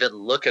can't even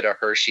look at a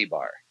Hershey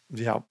bar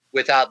Yeah.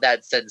 without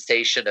that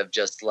sensation of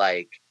just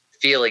like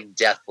feeling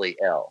deathly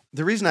ill.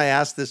 The reason I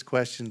asked this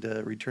question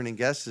to returning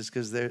guests is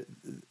because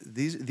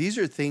these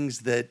are things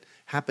that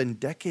happened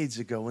decades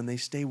ago and they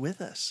stay with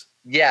us.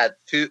 Yeah,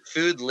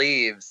 food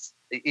leaves.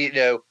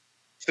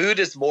 Food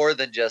is more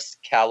than just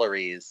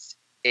calories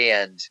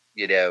and,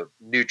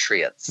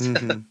 nutrients.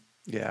 Mm-hmm.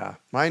 Yeah.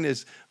 Mine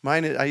is,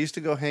 I used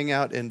to go hang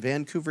out in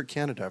Vancouver,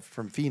 Canada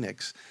from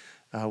Phoenix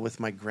with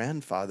my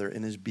grandfather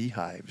in his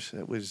beehives.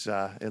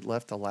 It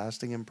left a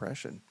lasting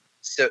impression.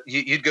 So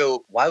you'd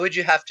go, why would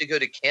you have to go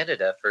to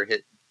Canada for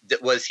his?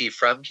 Was he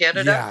from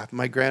Canada? Yeah,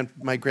 my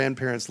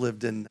grandparents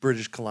lived in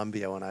British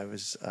Columbia when I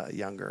was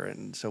younger,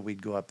 and so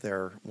we'd go up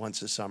there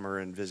once a summer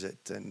and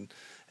visit. And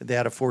they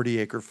had a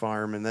 40-acre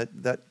farm, and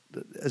that,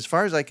 as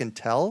far as I can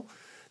tell,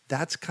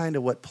 that's kind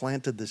of what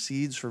planted the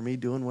seeds for me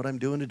doing what I'm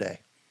doing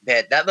today.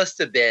 Man, that must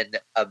have been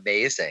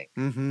amazing.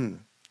 Mm-hmm.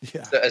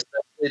 Yeah. So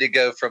especially to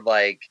go from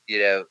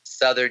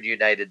southern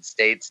United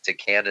States to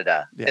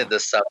Canada in the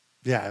summer.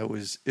 Yeah, it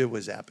was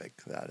epic.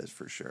 That is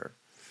for sure.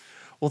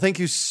 Well, thank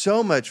you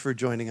so much for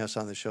joining us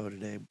on the show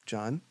today,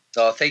 John.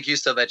 Oh, thank you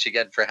so much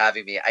again for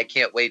having me. I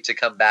can't wait to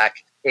come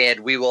back, and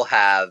we will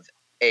have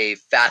a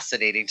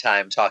fascinating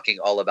time talking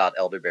all about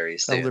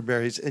elderberries soon.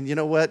 Elderberries. And you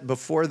know what?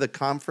 Before the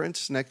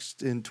conference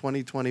next in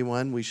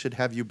 2021, we should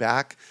have you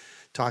back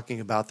talking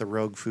about the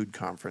Rogue Food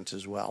Conference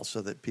as well,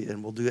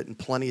 and we'll do it in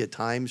plenty of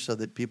time so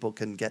that people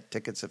can get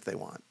tickets if they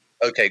want.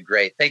 Okay,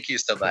 great. Thank you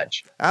so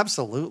much.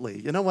 Absolutely.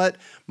 You know what?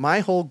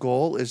 My whole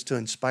goal is to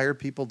inspire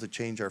people to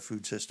change our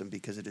food system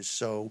because it is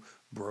so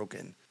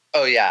broken.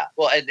 Oh, yeah.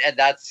 Well, and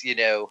that's,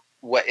 for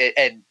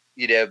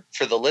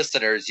the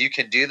listeners, you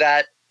can do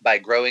that by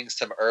growing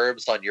some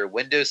herbs on your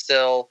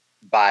windowsill,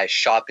 by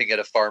shopping at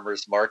a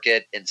farmer's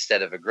market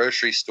instead of a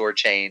grocery store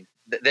chain.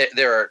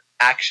 There are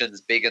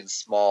actions, big and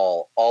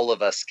small, all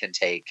of us can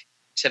take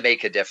to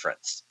make a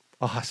difference.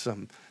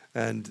 Awesome.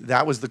 And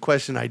that was the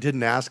question I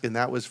didn't ask, and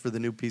that was for the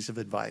new piece of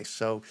advice.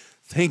 So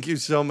thank you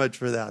so much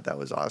for that. That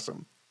was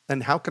awesome.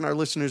 And how can our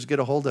listeners get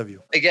a hold of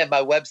you? Again,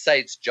 my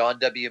website's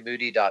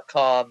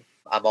johnwmoody.com.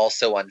 I'm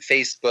also on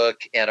Facebook,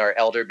 and our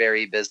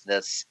elderberry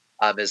business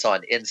is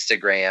on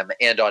Instagram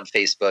and on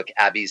Facebook,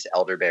 Abby's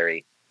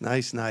Elderberry.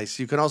 Nice, nice.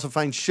 You can also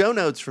find show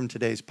notes from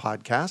today's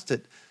podcast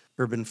at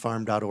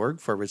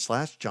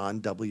urbanfarm.org/John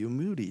W.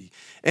 Moody.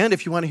 And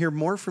if you want to hear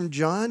more from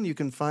John, you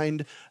can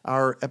find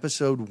our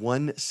episode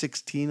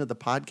 116 of the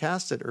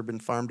podcast at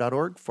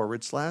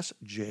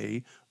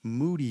urbanfarm.org/J.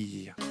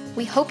 Moody.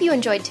 We hope you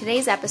enjoyed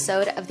today's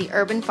episode of the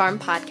Urban Farm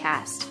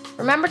Podcast.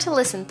 Remember to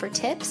listen for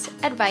tips,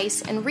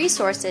 advice, and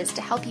resources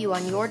to help you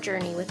on your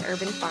journey with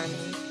urban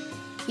farming.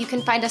 You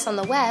can find us on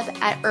the web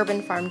at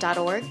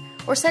urbanfarm.org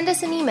or send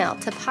us an email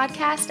to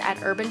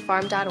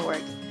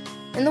podcast@urbanfarm.org.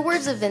 In the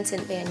words of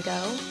Vincent van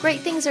Gogh,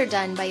 great things are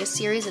done by a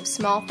series of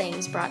small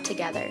things brought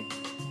together.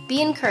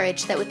 Be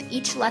encouraged that with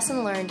each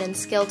lesson learned and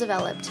skill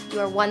developed, you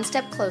are one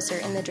step closer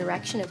in the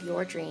direction of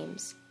your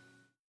dreams.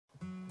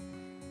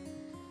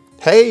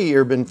 Hey,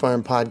 Urban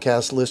Farm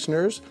Podcast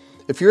listeners.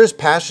 If you're as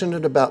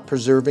passionate about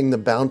preserving the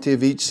bounty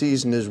of each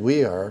season as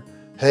we are,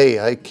 hey,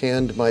 I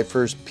canned my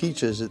first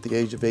peaches at the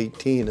age of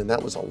 18, and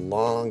that was a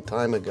long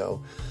time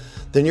ago.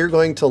 Then you're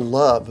going to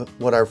love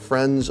what our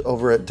friends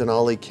over at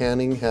Denali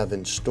Canning have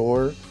in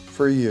store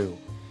for you.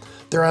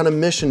 They're on a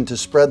mission to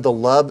spread the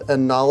love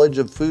and knowledge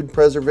of food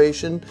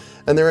preservation,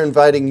 and they're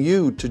inviting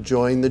you to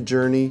join the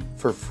journey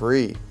for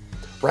free.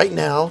 Right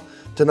now,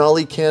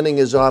 Denali Canning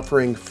is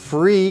offering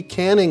free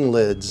canning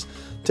lids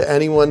to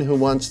anyone who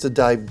wants to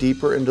dive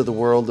deeper into the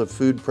world of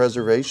food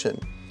preservation.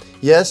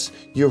 Yes,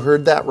 you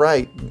heard that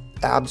right,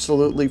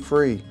 absolutely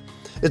free.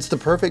 It's the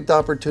perfect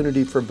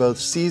opportunity for both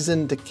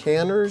seasoned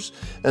decanners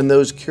and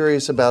those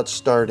curious about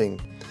starting.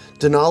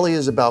 Denali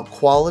is about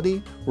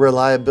quality,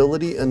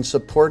 reliability, and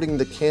supporting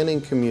the canning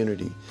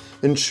community,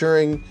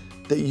 ensuring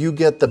that you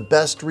get the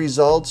best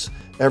results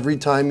every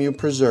time you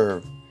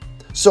preserve.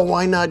 So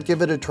why not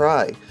give it a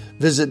try?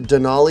 Visit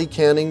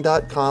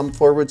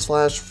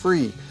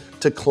denalicanning.com/free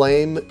to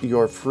claim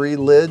your free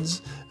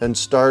lids and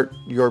start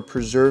your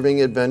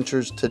preserving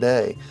adventures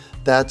today.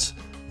 That's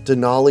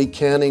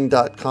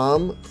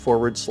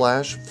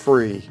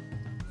denalicanning.com/free.